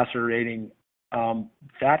 passer rating.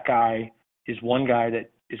 That guy is one guy that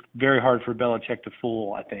is very hard for Belichick to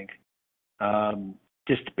fool, I think,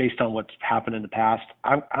 just based on what's happened in the past.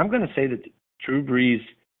 I'm going to say that Drew Brees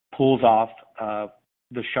pulls off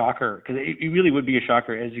the shocker, because it really would be a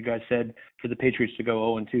shocker, as you guys said, for the Patriots to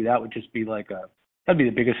go 0-2. That would just be that'd be the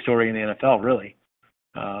biggest story in the NFL, really.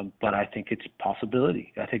 But I think it's a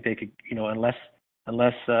possibility. I think they could, unless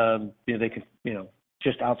they could,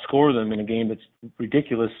 just outscore them in a game that's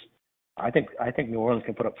ridiculous. I think New Orleans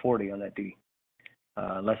can put up 40 on that D,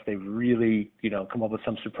 unless they really, come up with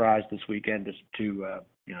some surprise this weekend just to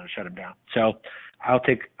shut them down. So I'll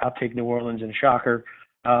take New Orleans in a shocker.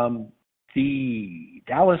 The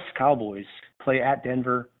Dallas Cowboys play at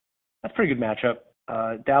Denver. That's a pretty good matchup.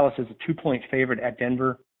 Dallas is a 2-point favorite at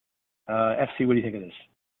Denver. FC, what do you think of this?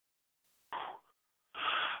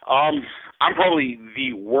 I'm probably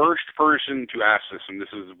the worst person to ask this, and this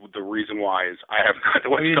is the reason why is I have got to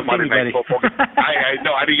watch the Monday Night Football.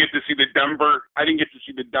 I didn't get to see the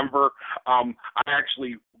Denver. I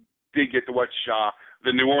actually did get to watch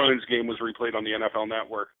the New Orleans game was replayed on the NFL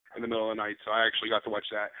Network in the middle of the night, so I actually got to watch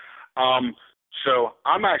that. So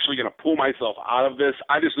I'm actually going to pull myself out of this.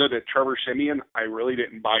 I just know that Trevor Siemian, I really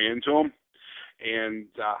didn't buy into him, and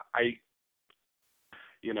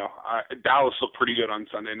Dallas looked pretty good on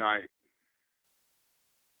Sunday night.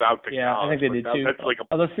 I think they did too. That's like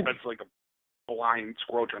a blind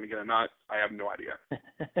squirrel trying to get a nut. I have no idea.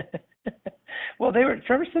 Well,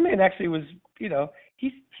 Trevor Siemian actually was,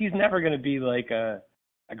 he's never going to be like a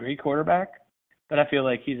great quarterback, but I feel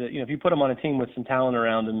like he's if you put him on a team with some talent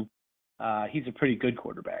around him, he's a pretty good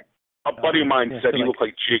quarterback. A buddy of mine said he looked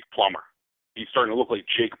like Jake Plummer. He's starting to look like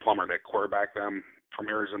Jake Plummer, that quarterback from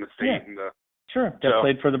Arizona State. Yeah. And, sure, that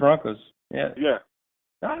played for the Broncos. Yeah. Yeah.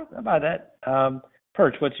 I buy that.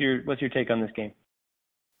 Perch, what's your take on this game?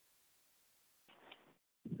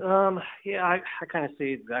 I kind of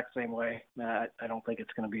see it the exact same way. I don't think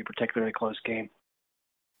it's going to be a particularly close game.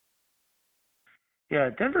 Yeah,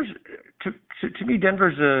 Denver's to me,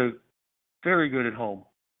 Denver's very good at home.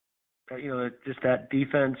 Just that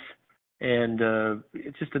defense, and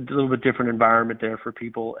it's just a little bit different environment there for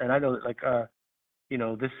people. And I know that,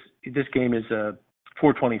 this game is a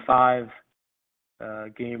 4:25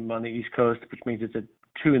 game on the East Coast, which means it's a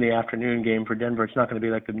 2 p.m. game for Denver. It's not going to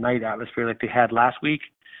be like the night atmosphere like they had last week.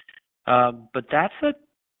 But that's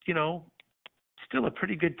still a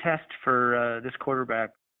pretty good test for this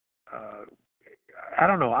quarterback. I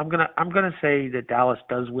don't know. I'm gonna say that Dallas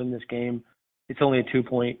does win this game. It's only a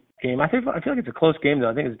 2-point game. I feel like it's a close game though.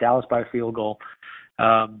 I think it's Dallas by a field goal.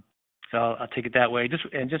 So I'll take it that way.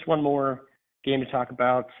 Just one more game to talk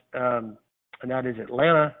about, and that is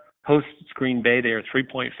Atlanta hosts Green Bay. They are a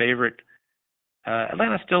 3-point favorite.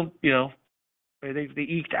 Atlanta still, they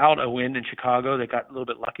eked out a win in Chicago. They got a little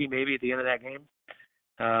bit lucky maybe at the end of that game,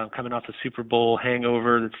 coming off the Super Bowl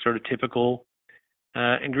hangover that's sort of typical.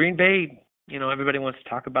 And Green Bay, everybody wants to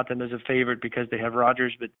talk about them as a favorite because they have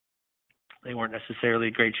Rodgers, but they weren't necessarily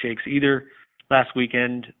great shakes either last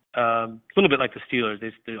weekend. A little bit like the Steelers.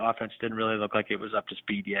 The offense didn't really look like it was up to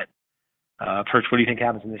speed yet. Perch, what do you think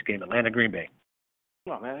happens in this game, Atlanta-Green Bay?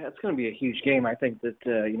 Oh, man, it's going to be a huge game. I think that,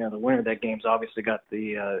 the winner of that game's obviously got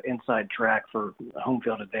the inside track for home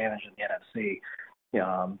field advantage in the NFC.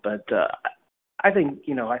 But I think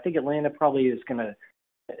Atlanta probably is going to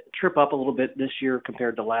trip up a little bit this year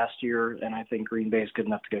compared to last year, and I think Green Bay is good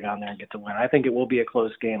enough to go down there and get the win. I think it will be a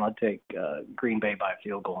close game. I'd take Green Bay by a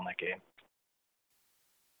field goal in that game.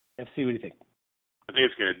 FC, what do you think? I think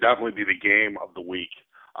it's going to definitely be the game of the week.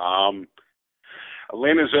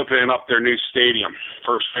 Atlanta's opening up their new stadium,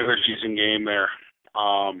 first regular season game there,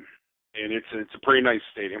 and it's a pretty nice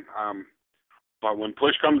stadium. But when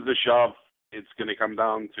push comes to shove, it's going to come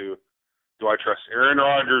down to, do I trust Aaron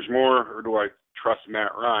Rodgers more or do I trust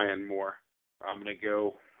Matt Ryan more? I'm going to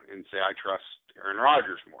go and say I trust Aaron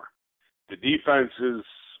Rodgers more. The defense is,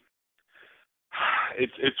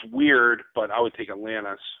 it's weird, but I would take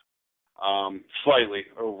Atlanta's slightly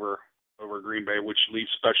over Green Bay, which leaves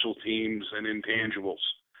special teams and intangibles.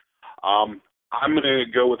 I'm going to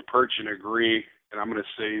go with Perch and agree, and I'm going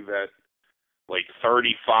to say that like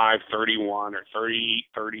 35-31 or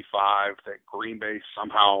 30-35, that Green Bay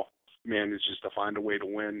somehow manages to find a way to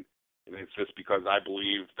win, and it's just because I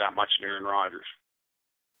believe that much in Aaron Rodgers.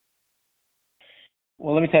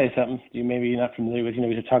 Well, let me tell you something maybe you're not familiar with.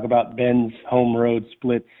 We should talk about Ben's home road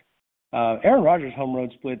splits. Aaron Rodgers' home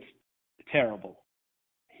road splits, terrible.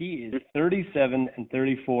 He is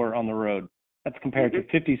 37-34 on the road. That's compared to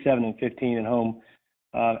 57-15 at home.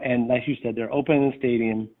 And like you said, they're opening the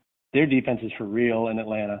stadium. Their defense is for real in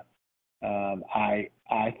Atlanta. I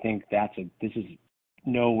think this is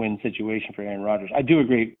no-win situation for Aaron Rodgers. I do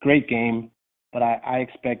agree, great game, but I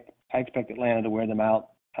expect Atlanta to wear them out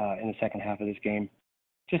in the second half of this game.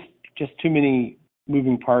 Just too many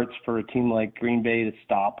moving parts for a team like Green Bay to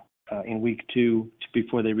stop in week 2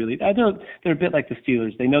 before they really. They're a bit like the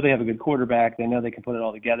Steelers. They know they have a good quarterback. They know they can put it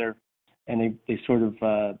all together, and they sort of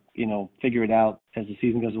figure it out as the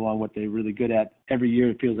season goes along what they're really good at. Every year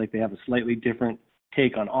it feels like they have a slightly different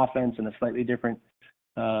take on offense and a slightly different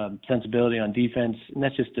sensibility on defense, and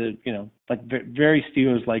that's just very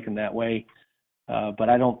Steelers-like in that way. But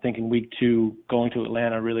I don't think in week 2 going to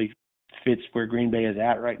Atlanta really fits where Green Bay is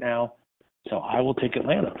at right now. So I will take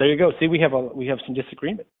Atlanta. There you go. See, we have some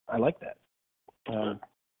disagreement. I like that.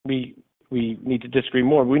 We need to disagree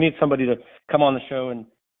more. We need somebody to come on the show and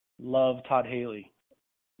love Todd Haley.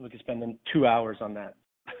 We could spend 2 hours on that,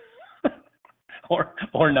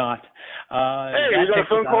 or not. Hey, you got a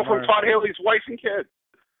phone call from Todd Haley's wife and kids.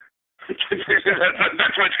 That's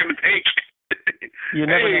what it's going to take. You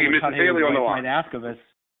never know what Mrs. Todd Haley Haley's on the wife line. might ask of us.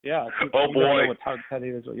 Yeah. Oh boy.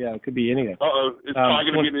 It could be anything. Uh-oh. Is Todd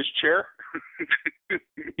going to be in his chair?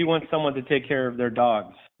 He wants someone to take care of their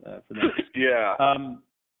dogs for them. Yeah.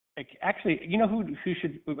 Actually, who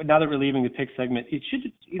should, now that we're leaving the pick segment,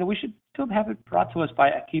 we should still have it brought to us by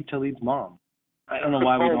Aqib Talib's mom. I don't know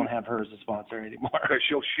why we don't have her as a sponsor anymore. Because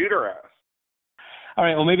she'll shoot her ass. All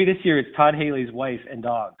right, well, maybe this year it's Todd Haley's wife and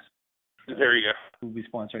dogs. There you go. Who will be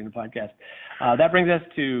sponsoring the podcast. That brings us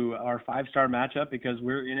to our 5-star matchup because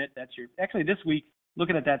we're in it. Actually, this week,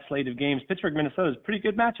 looking at that slate of games, Pittsburgh, Minnesota is a pretty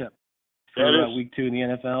good matchup for week 2 in the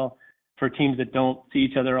NFL for teams that don't see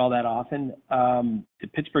each other all that often. The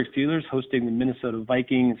Pittsburgh Steelers hosting the Minnesota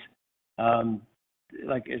Vikings.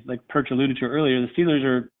 Like Perch alluded to earlier, the Steelers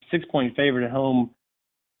are 6-point favorite at home.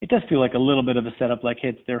 It does feel like a little bit of a setup, like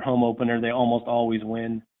it's their home opener. They almost always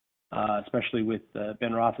win, especially with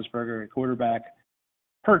Ben Roethlisberger at quarterback.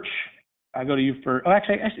 Perch, I go to you first. Oh,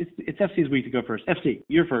 actually, it's FC's week to go first. FC,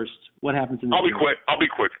 you're first. What happens in this game? I'll be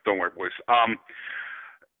quick. Don't worry, boys.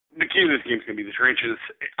 The key to this game is going to be the trenches.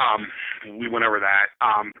 We went over that.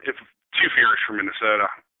 If two fears for Minnesota.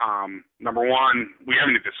 Number one, we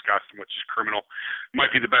haven't even discussed, which is criminal.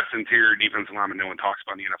 Might be the best interior defensive lineman no one talks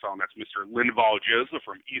about in the NFL, and that's Mr. Linval Joseph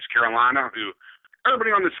from East Carolina, who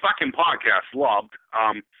everybody on this fucking podcast loved.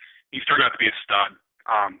 He's turned out to be a stud.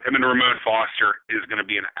 Him and Ramon Foster is going to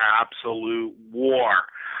be an absolute war.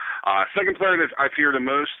 Second player that I fear the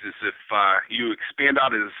most is if you expand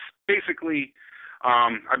out his basically.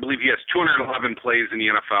 I believe he has 211 plays in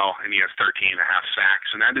the NFL, and he has 13.5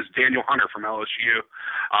 sacks, and that is Daniel Hunter from LSU.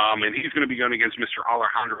 And he's going to be going against Mr.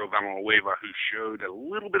 Alejandro Villanueva, who showed a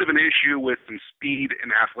little bit of an issue with some speed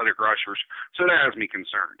and athletic rushers, so that has me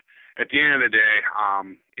concerned. At the end of the day,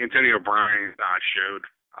 Antonio Brown showed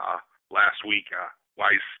last week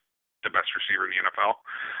why he's the best receiver in the NFL.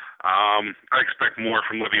 I expect more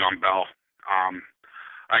from Le'Veon Bell.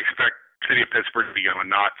 I expect City of Pittsburgh to be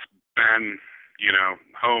going nuts. Ben,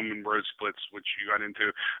 home and road splits, which you got into.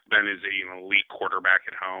 Ben is an elite quarterback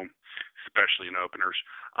at home, especially in openers.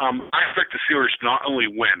 I expect the Steelers to not only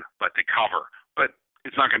win, but to cover. But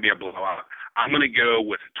it's not going to be a blowout. I'm going to go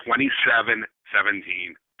with 27-17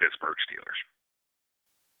 17 Pittsburgh Steelers.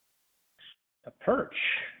 A Perch.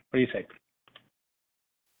 What do you think?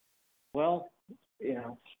 Well,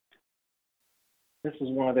 this is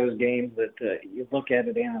one of those games that you look at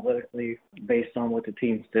it analytically based on what the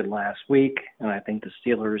teams did last week, and I think the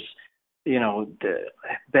Steelers,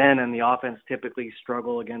 Ben and the offense typically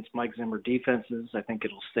struggle against Mike Zimmer defenses. I think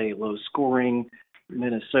it'll stay low scoring.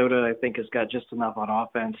 Minnesota, I think, has got just enough on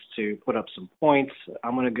offense to put up some points.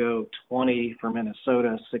 I'm going to go 20 for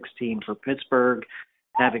Minnesota, 16 for Pittsburgh.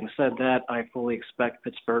 Having said that, I fully expect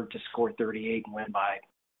Pittsburgh to score 38 and win by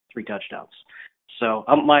 3 touchdowns. So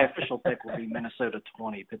my official pick will be Minnesota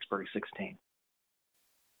 20, Pittsburgh 16.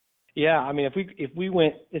 Yeah, I mean, if we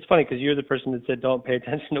went, it's funny because you're the person that said don't pay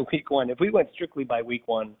attention to week one. If we went strictly by week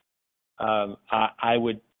one, I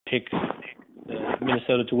would pick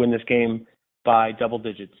Minnesota to win this game by double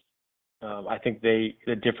digits. I think the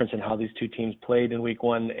difference in how these two teams played in week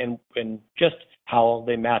one and just how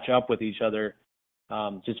they match up with each other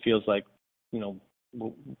just feels like,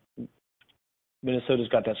 Minnesota's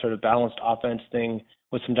got that sort of balanced offense thing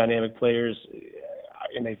with some dynamic players,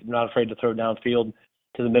 and they're not afraid to throw downfield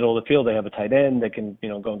to the middle of the field. They have a tight end that can,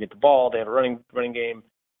 go and get the ball. They have a running game.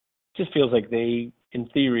 Just feels like they, in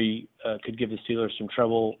theory, could give the Steelers some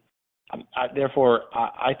trouble. Therefore,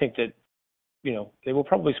 I think that, they will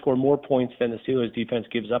probably score more points than the Steelers defense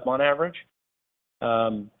gives up on average.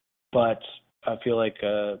 But I feel like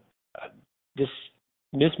this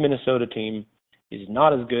Minnesota team is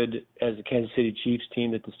not as good as the Kansas City Chiefs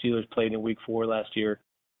team that the Steelers played in Week 4 last year,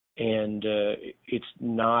 and it's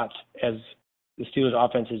not as the Steelers'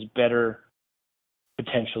 offense is better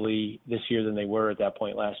potentially this year than they were at that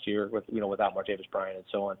point last year with without Martavis Bryant and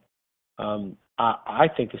so on. I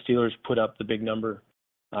think the Steelers put up the big number.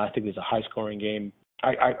 I think it's a high-scoring game.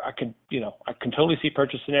 I can totally see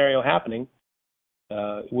purchase scenario happening.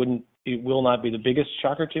 It will not be the biggest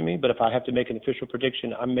shocker to me, but if I have to make an official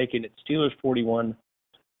prediction, I'm making it Steelers 41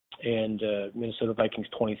 and Minnesota Vikings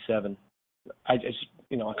 27. I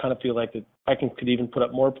kind of feel like the Vikings could even put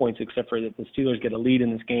up more points, except for that the Steelers get a lead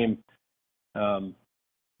in this game.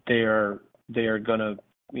 They are going to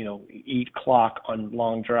eat clock on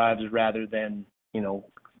long drives rather than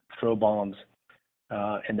throw bombs,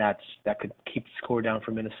 and that could keep the score down for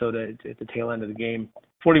Minnesota at the tail end of the game.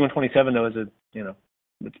 41-27 though is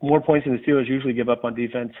it's more points than the Steelers usually give up on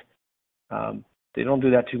defense. They don't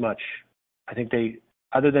do that too much. I think they,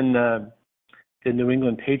 other than the New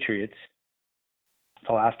England Patriots,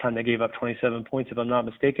 the last time they gave up 27 points, if I'm not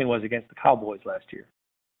mistaken, was against the Cowboys last year.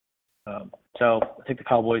 So I think the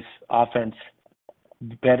Cowboys' offense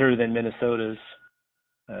better than Minnesota's.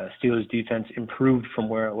 Steelers' defense improved from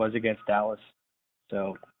where it was against Dallas.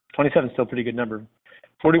 So 27 is still a pretty good number.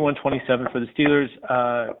 41-27 for the Steelers.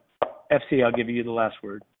 FC, I'll give you the last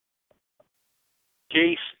word.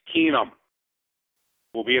 Case Keenum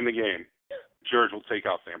will be in the game. George will take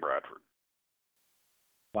out Sam Bradford.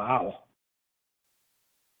 Wow.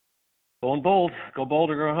 Going bold. Go bold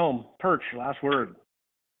or go home. Perch, last word.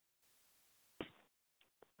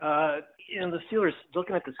 The Steelers,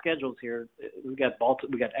 looking at the schedules here, we got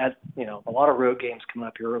a lot of road games coming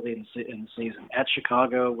up here early in the season. At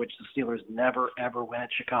Chicago, which the Steelers never ever win at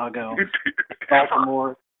Chicago.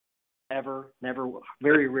 Baltimore,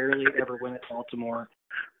 very rarely ever win at Baltimore.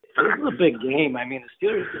 This is a big game. I mean, the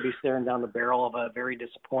Steelers could be staring down the barrel of a very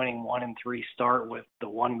disappointing 1-3 start, with the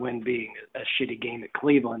one win being a shitty game at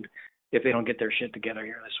Cleveland if they don't get their shit together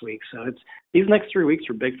here this week. So these next 3 weeks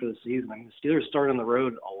are big for the season. I mean, the Steelers start on the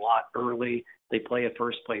road a lot early. They play a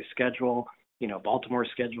first-place schedule. Baltimore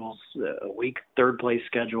schedule's a weak third-place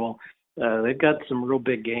schedule. They've got some real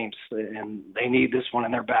big games, and they need this one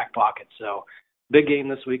in their back pocket. So big game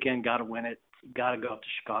this weekend. Got to win it. Got to go up to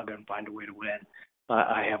Chicago and find a way to win.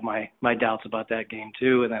 I have my doubts about that game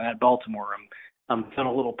too. And then at Baltimore, I'm feeling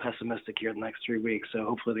a little pessimistic here the next 3 weeks. So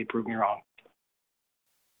hopefully they prove me wrong.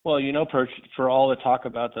 Well, Perch, for all the talk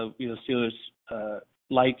about the Steelers'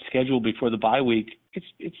 light schedule before the bye week,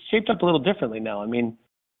 it's shaped up a little differently now. I mean,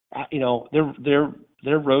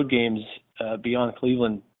 their road games beyond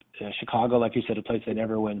Cleveland, Chicago, like you said, a place they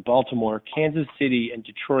never win. Baltimore, Kansas City, and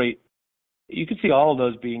Detroit. You could see all of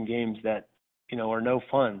those being games that are no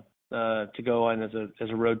fun to go on as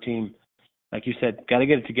a road team. Like you said, got to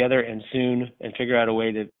get it together and soon, and figure out a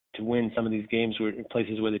way to win some of these games in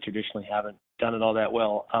places where they traditionally haven't done it all that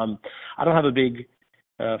well. I don't have a big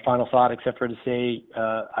final thought except for to say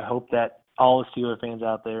I hope that all the Steeler fans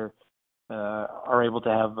out there are able to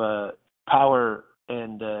have power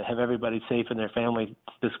and have everybody safe in their family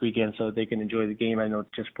this weekend so that they can enjoy the game. I know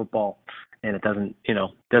it's just football and it doesn't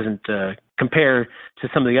compare to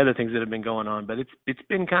some of the other things that have been going on, but it's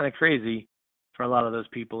been kind of crazy for a lot of those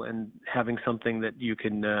people, and having something that you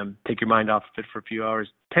can take your mind off of it for a few hours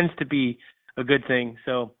tends to be a good thing.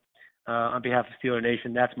 So on behalf of Steeler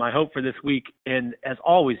Nation, that's my hope for this week. And as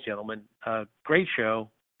always, gentlemen, great show.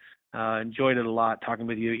 Enjoyed it a lot talking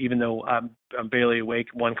with you, even though I'm barely awake,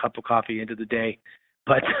 1 cup of coffee into the day.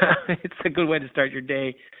 But it's a good way to start your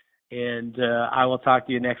day. And I will talk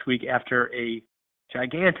to you next week after a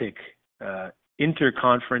gigantic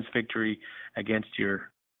interconference victory against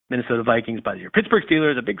your Minnesota Vikings by your Pittsburgh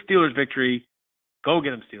Steelers, a big Steelers victory. Go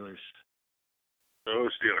get them, Steelers. Go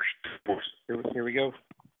Steelers. Here we go.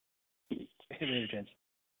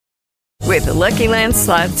 With the Lucky Land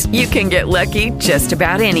Slots, you can get lucky just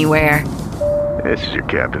about anywhere. This is your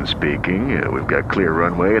captain speaking. We've got clear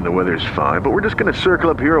runway and the weather's fine, but we're just going to circle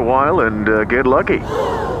up here a while and get lucky.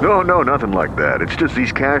 No, nothing like that. It's just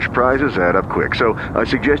these cash prizes add up quick. So I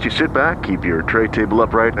suggest you sit back, keep your tray table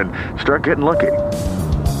upright, and start getting lucky.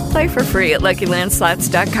 Play for free at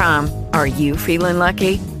LuckyLandSlots.com. Are you feeling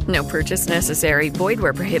lucky? No purchase necessary. Void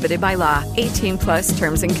where prohibited by law. 18+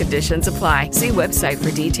 terms and conditions apply. See website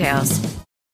for details.